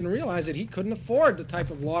Gettysburg, didn't realize that he couldn't afford the type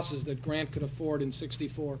of losses that Grant could afford in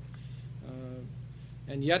 '64.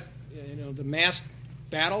 And yet, the massed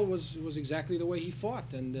battle was exactly the way he fought,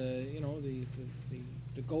 and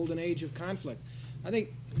the golden age of conflict. I think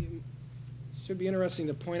it should be interesting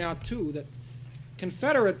to point out too that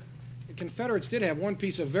the Confederates did have one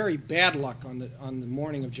piece of very bad luck on the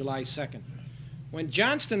morning of July 2nd. When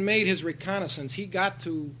Johnston made his reconnaissance, he got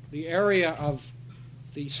to the area of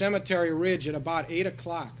the Cemetery Ridge at about 8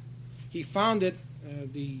 o'clock. He found it,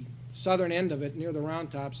 the southern end of it, near the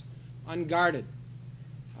Round Tops, unguarded.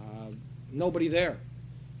 Nobody there.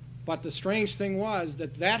 But the strange thing was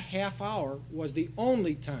that half hour was the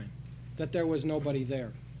only time that there was nobody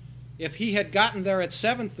there. If he had gotten there at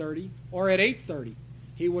 7:30 or at 8:30,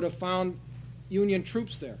 he would have found Union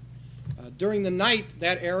troops there. During the night,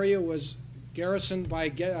 that area was garrisoned by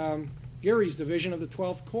Geary's division of the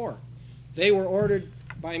 12th Corps. They were ordered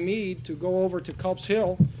by Meade to go over to Culp's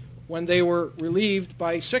Hill when they were relieved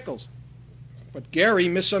by Sickles. But Geary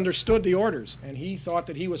misunderstood the orders, and he thought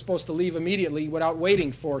that he was supposed to leave immediately without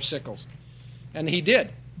waiting for Sickles. And he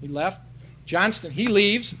did. He left. He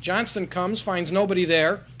leaves. Johnston comes, finds nobody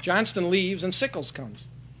there. Johnston leaves, and Sickles comes.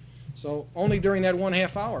 So only during that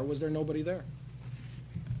 1/2 hour was there nobody there.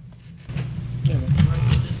 Just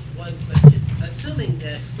one question. Assuming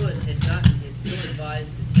that Hood had gotten his ill-advised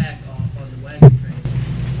attack off on the wagon train,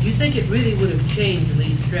 do you think it really would have changed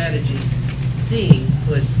Lee's strategy, seeing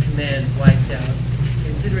Hood's command wiped out,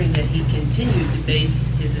 considering that he continued to base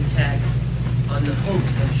his attacks on the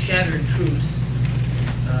hopes of shattered troops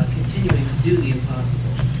continuing to do the impossible?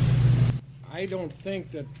 I don't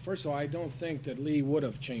think that, first of all, I don't think that Lee would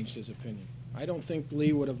have changed his opinion. I don't think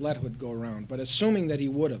Lee would have let Hood go around. But assuming that he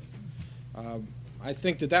would have, I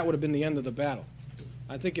think that would have been the end of the battle.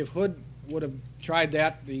 I think if Hood would have tried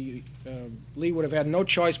that, Lee would have had no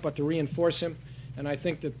choice but to reinforce him. And I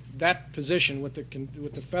think that position with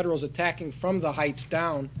the Federals attacking from the heights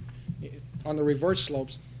down on the reverse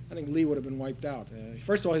slopes, I think Lee would have been wiped out.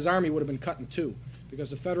 First of all, his army would have been cut in two, because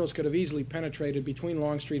the Federals could have easily penetrated between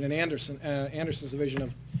Longstreet and Anderson's division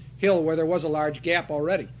of Hill, where there was a large gap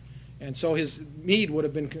already. And so Meade would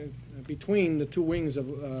have been between the two wings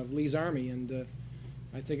of Lee's army, and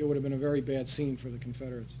I think it would have been a very bad scene for the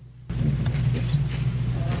Confederates. Yes.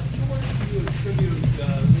 How much do you attribute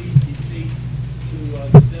Lee's defeat to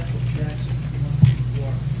the death of Jackson in the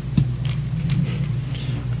war?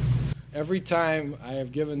 Every time I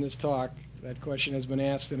have given this talk, that question has been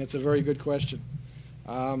asked, and it's a very good question.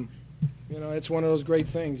 It's one of those great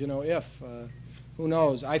things, who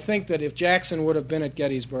knows? I think that if Jackson would have been at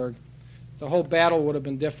Gettysburg, the whole battle would have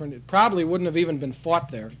been different. It probably wouldn't have even been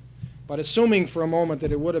fought there. But assuming for a moment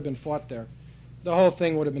that it would have been fought there, the whole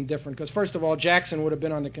thing would have been different. Because first of all, Jackson would have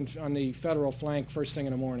been on the Federal flank first thing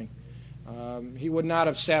in the morning. He would not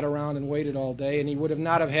have sat around and waited all day, and he would have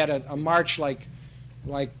not have had a march like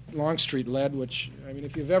Longstreet led, which,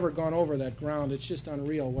 if you've ever gone over that ground, it's just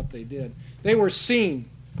unreal what they did. They were seen.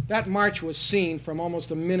 That march was seen from almost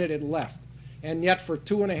the minute it left. And yet for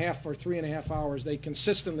 2.5 or 3.5 hours, they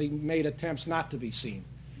consistently made attempts not to be seen.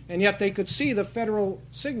 And yet they could see the Federal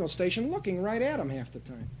signal station looking right at them half the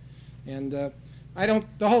time. And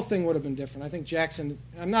the whole thing would have been different. I think Jackson,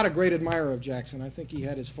 I'm not a great admirer of Jackson. I think he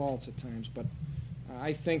had his faults at times, but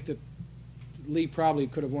I think that Lee probably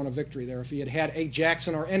could have won a victory there if he had had a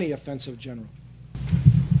Jackson or any offensive general. I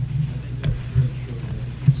think that's very true.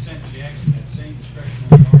 If he sent Jackson that same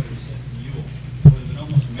discretionary order he sent Ewell, it would have been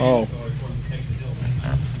almost mandatory for him to take the hill that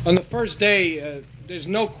night. On the first day, there's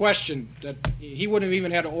no question that he wouldn't have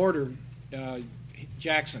even had to order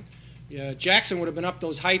Jackson. Jackson would have been up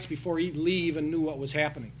those heights before Lee even knew what was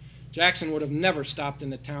happening. Jackson would have never stopped in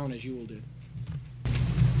the town as Ewell did.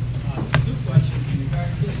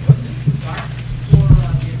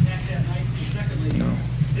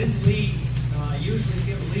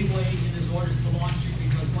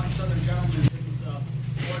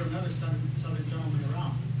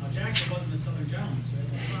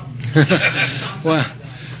 Well,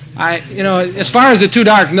 as far as the too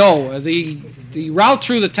dark, no. The route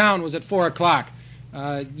through the town was at 4 o'clock.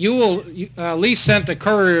 Lee sent a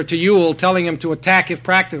courier to Ewell telling him to attack if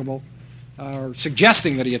practicable, or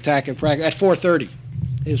suggesting that he attack if practicable, at 4:30.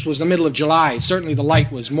 This was the middle of July. Certainly the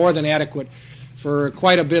light was more than adequate for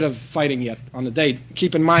quite a bit of fighting yet on the day.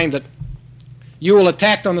 Keep in mind that Ewell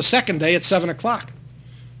attacked on the second day at 7 o'clock.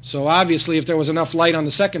 So obviously if there was enough light on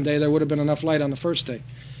the second day, there would have been enough light on the first day.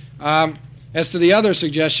 As to the other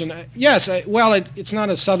suggestion, yes, it's not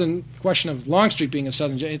a Southern question of Longstreet being a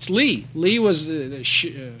Southern general. It's Lee. Lee was the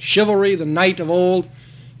chivalry, the knight of old,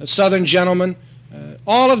 a Southern gentleman.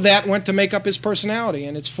 All of that went to make up his personality,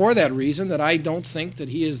 and it's for that reason that I don't think that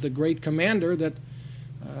he is the great commander that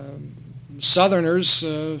Southerners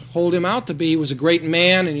hold him out to be. He was a great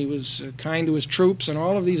man, and he was kind to his troops, and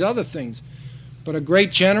all of these other things. But a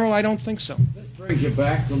great general, I don't think so. This brings you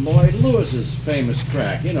back to Lloyd Lewis's famous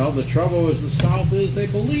crack. You know, the trouble with the South is they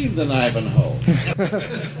believed in Ivanhoe.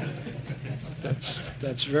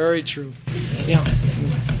 That's very true. Yeah.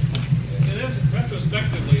 It is,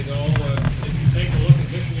 retrospectively, though, if you take a look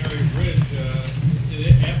at Missionary Ridge,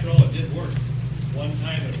 after all, it did work. One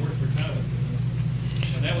time it worked for Thomas.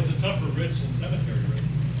 And that was a tougher ridge than Cemetery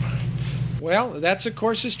Ridge. Well, that's, of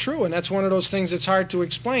course, is true, and that's one of those things that's hard to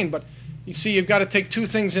explain. But you see, you've got to take two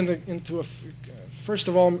things first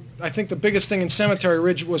of all, I think the biggest thing in Cemetery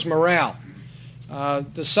Ridge was morale.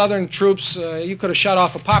 The Southern troops, you could have shot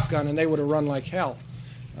off a pop gun and they would have run like hell.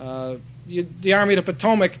 The Army of the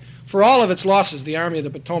Potomac, for all of its losses, the Army of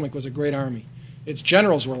the Potomac was a great army. Its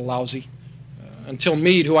generals were lousy until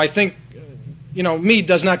Meade, who I think, Meade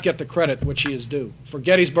does not get the credit which he is due for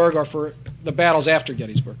Gettysburg or for the battles after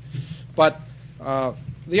Gettysburg. But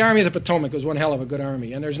the Army of the Potomac was one hell of a good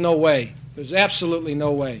army, and there's absolutely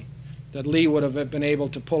no way that Lee would have been able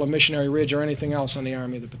to pull a Missionary Ridge or anything else on the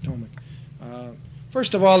Army of the Potomac.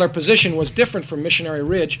 First of all, their position was different from Missionary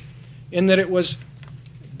Ridge in that it was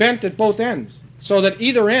bent at both ends, so that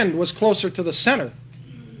either end was closer to the center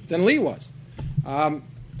than Lee was. And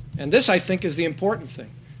this, I think, is the important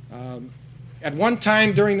thing. At one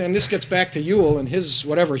time and this gets back to Ewell and his,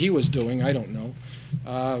 whatever he was doing, I don't know.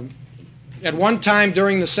 At one time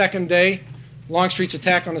during the second day, Longstreet's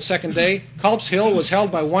attack on the second day, Culp's Hill was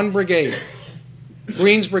held by one brigade.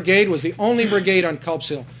 Greene's brigade was the only brigade on Culp's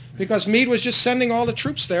Hill because Meade was just sending all the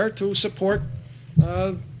troops there to support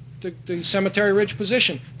the Cemetery Ridge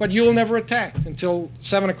position. But Ewell never attacked until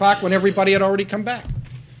 7 o'clock when everybody had already come back.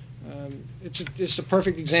 It's a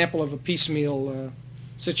perfect example of a piecemeal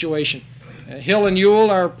situation. Hill and Ewell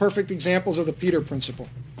are perfect examples of the Peter principle.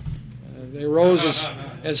 They rose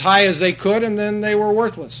as high as they could, and then they were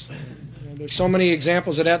worthless. There's so many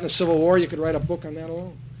examples of that in the Civil War, you could write a book on that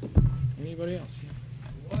alone. Anybody else?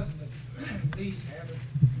 Wasn't it Lee's habit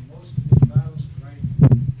in most of his battles to write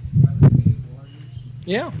rather native warriors?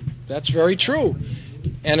 Yeah, that's very true.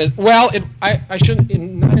 And I shouldn't,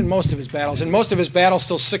 not in most of his battles. In most of his battles,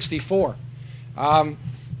 till 64.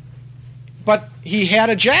 But he had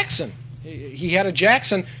a Jackson. He had a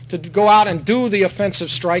Jackson to go out and do the offensive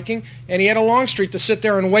striking, and he had a Longstreet to sit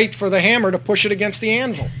there and wait for the hammer to push it against the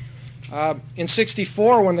anvil. In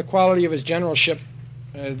 64, when the quality of his generalship,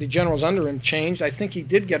 the generals under him changed, I think he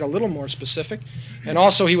did get a little more specific, and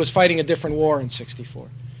also he was fighting a different war in 64.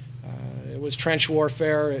 It was trench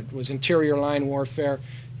warfare, it was interior line warfare,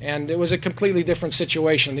 and it was a completely different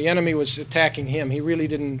situation. The enemy was attacking him. He really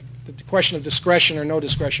didn't, the question of discretion or no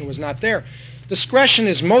discretion was not there. Discretion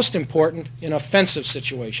is most important in offensive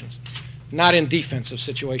situations, not in defensive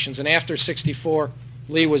situations. And after 64,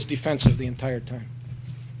 Lee was defensive the entire time.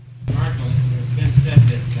 Marshal, it's been said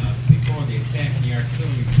that before the attack, the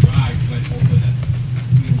artillery barrage went over the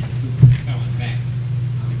Union troops coming back.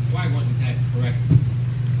 Why wasn't that correct?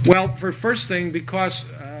 Well, for first thing, because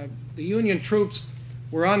the Union troops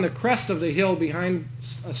were on the crest of the hill behind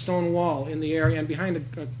a stone wall in the area and behind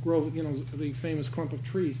a grove, the famous clump of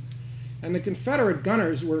trees. And the Confederate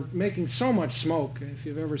gunners were making so much smoke, if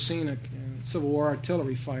you've ever seen a Civil War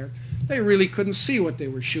artillery fire, they really couldn't see what they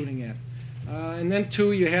were shooting at. And then,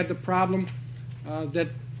 too, you had the problem that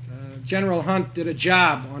General Hunt did a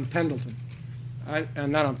job on Pendleton.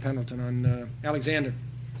 Not on Pendleton, on Alexander.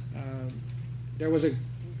 There was a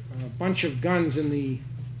bunch of guns in the...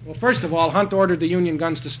 Well, first of all, Hunt ordered the Union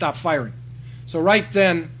guns to stop firing. So right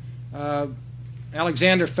then,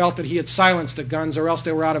 Alexander felt that he had silenced the guns or else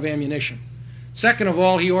they were out of ammunition. Second of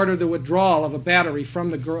all, he ordered the withdrawal of a battery from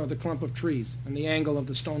the clump of trees and the angle of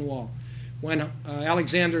the stone wall. When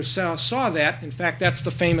Alexander saw that, in fact, that's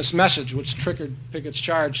the famous message which triggered Pickett's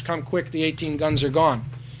charge, "Come quick, the 18 guns are gone."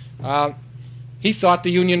 he thought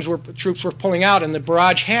the troops were pulling out, and the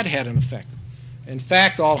barrage had an effect. In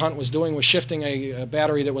fact, all Hunt was doing was shifting a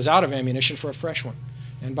battery that was out of ammunition for a fresh one.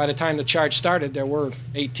 And by the time the charge started, there were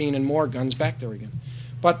 18 and more guns back there again.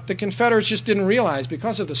 But the Confederates just didn't realize,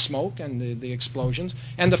 because of the smoke and the explosions,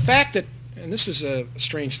 and the fact that, and this is a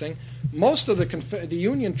strange thing, most of the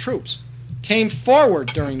Union troops came forward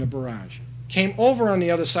during the barrage, came over on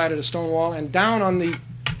the other side of the stone wall and down on the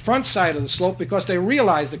front side of the slope because they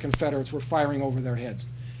realized the Confederates were firing over their heads.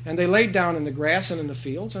 And they laid down in the grass and in the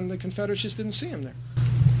fields, and the Confederates just didn't see them there.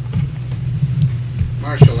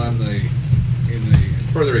 Marshal, in the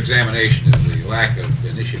further examination of the lack of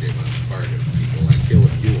initiative on the part of people like Hill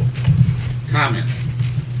and Buell, comment.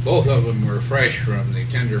 Both of them were fresh from the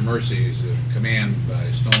tender mercies of command by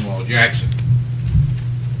Stonewall Jackson,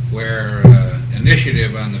 where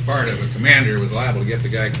initiative on the part of a commander was liable to get the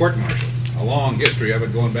guy court-martialed. A long history of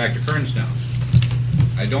it going back to Kernstown.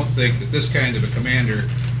 I don't think that this kind of a commander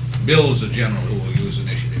builds a general who will use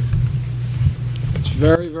initiative. It's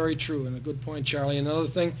very, very true, and a good point, Charlie. Another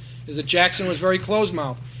thing is that Jackson was very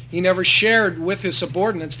closed-mouthed. He never shared with his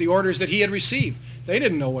subordinates the orders that he had received. They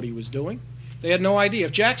didn't know what he was doing. They had no idea.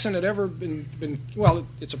 If Jackson had ever been well,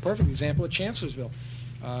 it's a perfect example at Chancellorsville.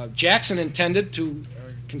 Jackson intended to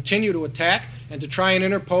continue to attack and to try and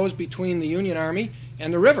interpose between the Union Army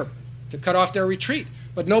and the river to cut off their retreat.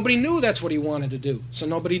 But nobody knew that's what he wanted to do, so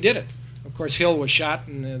nobody did it. Of course, Hill was shot,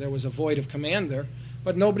 and there was a void of command there,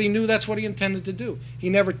 but nobody knew that's what he intended to do. He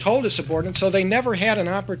never told his subordinates, so they never had an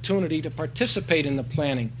opportunity to participate in the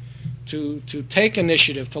planning, to take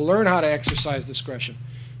initiative, to learn how to exercise discretion.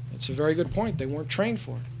 It's a very good point. They weren't trained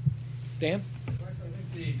for it. Dan? I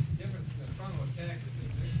think the difference in the frontal attack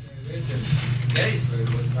between Missionary Ridge and Gettysburg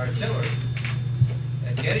was artillery.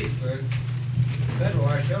 At Gettysburg, the Federal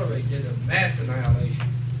artillery did a mass annihilation,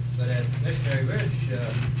 but at Missionary Ridge,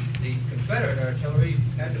 the Confederate artillery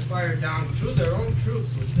had to fire down through their own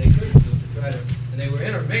troops, which they couldn't do to try to, and they were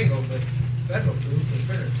intermingled with Federal troops and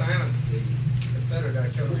try to silence the Confederate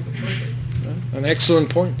artillery completely. An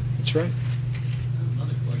excellent point. That's right.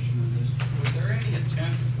 Another question on this. Was there any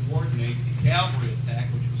attempt to coordinate the cavalry attack,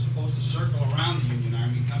 which was supposed to circle around the Union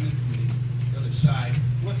Army, come in from the other side,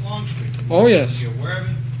 with Longstreet? Oh, yes. Was he aware of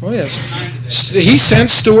it? Oh, yes. He sent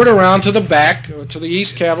Stuart around to the back, to the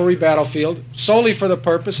East Cavalry battlefield, solely for the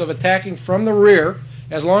purpose of attacking from the rear,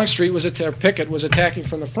 as Longstreet Pickett was attacking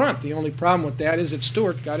from the front. The only problem with that is that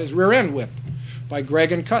Stuart got his rear end whipped by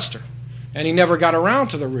Gregg and Custer, and he never got around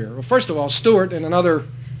to the rear. Well, first of all, Stuart, in another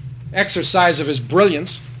exercise of his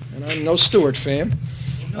brilliance, and I'm no Stuart fan,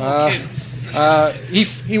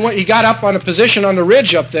 he got up on a position on the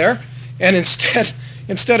ridge up there, and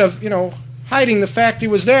instead of, hiding the fact he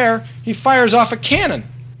was there, he fires off a cannon.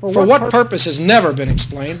 For what purpose has never been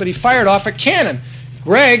explained, but he fired off a cannon.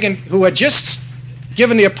 Gregg, who had just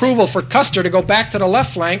given the approval for Custer to go back to the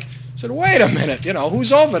left flank, said, wait a minute,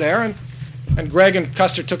 who's over there? And Gregg and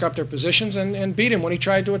Custer took up their positions and beat him when he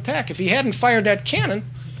tried to attack. If he hadn't fired that cannon,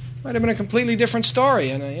 it might have been a completely different story.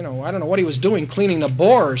 And, I don't know what he was doing, cleaning the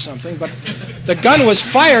bore or something, but the gun was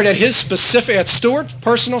fired at Stuart's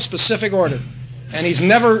personal specific order. And he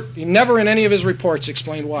never in any of his reports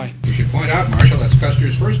explained why. You should point out, Marshal, that's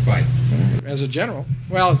Custer's first fight. As a general.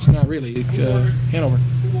 Well, it's not really. Hanover.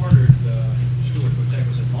 Who ordered Stuart to attack?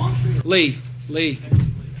 Was it Longstreet? Lee.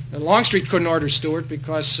 And Longstreet couldn't order Stuart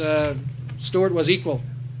because Stuart was equal.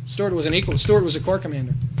 Stuart was an equal. Stuart was a corps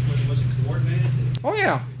commander. Was it coordinated? Oh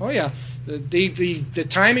yeah. The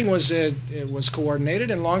timing was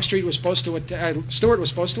coordinated, and Longstreet was supposed to Stuart was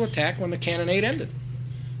supposed to attack when the cannonade ended.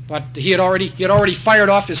 But he had already fired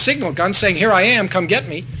off his signal gun saying, here I am, come get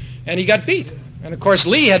me, and he got beat. And of course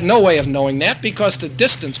Lee had no way of knowing that because the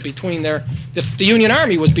distance between the Union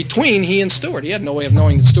Army was between he and Stuart. He had no way of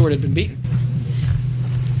knowing that Stuart had been beaten.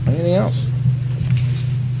 Anything else?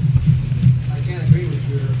 I can't agree with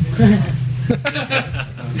your opinion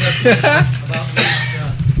about Lee's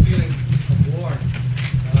feeling of war.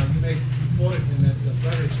 You may quote it in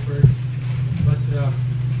Fredericksburg, but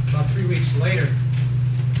about 3 weeks later,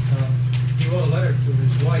 he wrote a letter to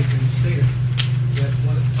his wife and he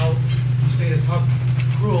stated how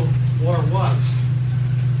cruel war was,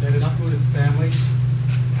 that it uprooted families,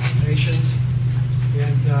 nations,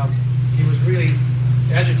 and he was really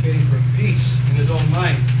agitating for peace in his own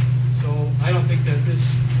mind. So I don't think that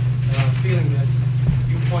this feeling that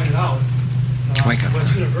you pointed out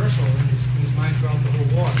was universal in his mind throughout the whole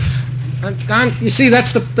war. Don, you see,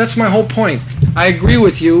 that's my whole point. I agree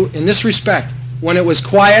with you in this respect. When it was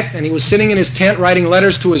quiet and he was sitting in his tent writing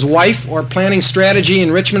letters to his wife or planning strategy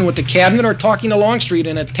in Richmond with the cabinet or talking to Longstreet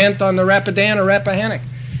in a tent on the Rapidan or Rappahannock.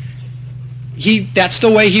 That's the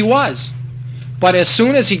way he was. But as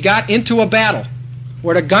soon as he got into a battle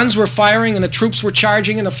where the guns were firing and the troops were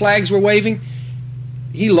charging and the flags were waving,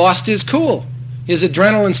 he lost his cool. His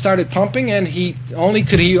adrenaline started pumping, and all he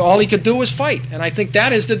could do was fight. And I think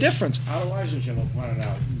that is the difference. Otto Eisenhower pointed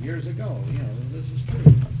out years ago, this is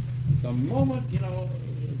true. The moment,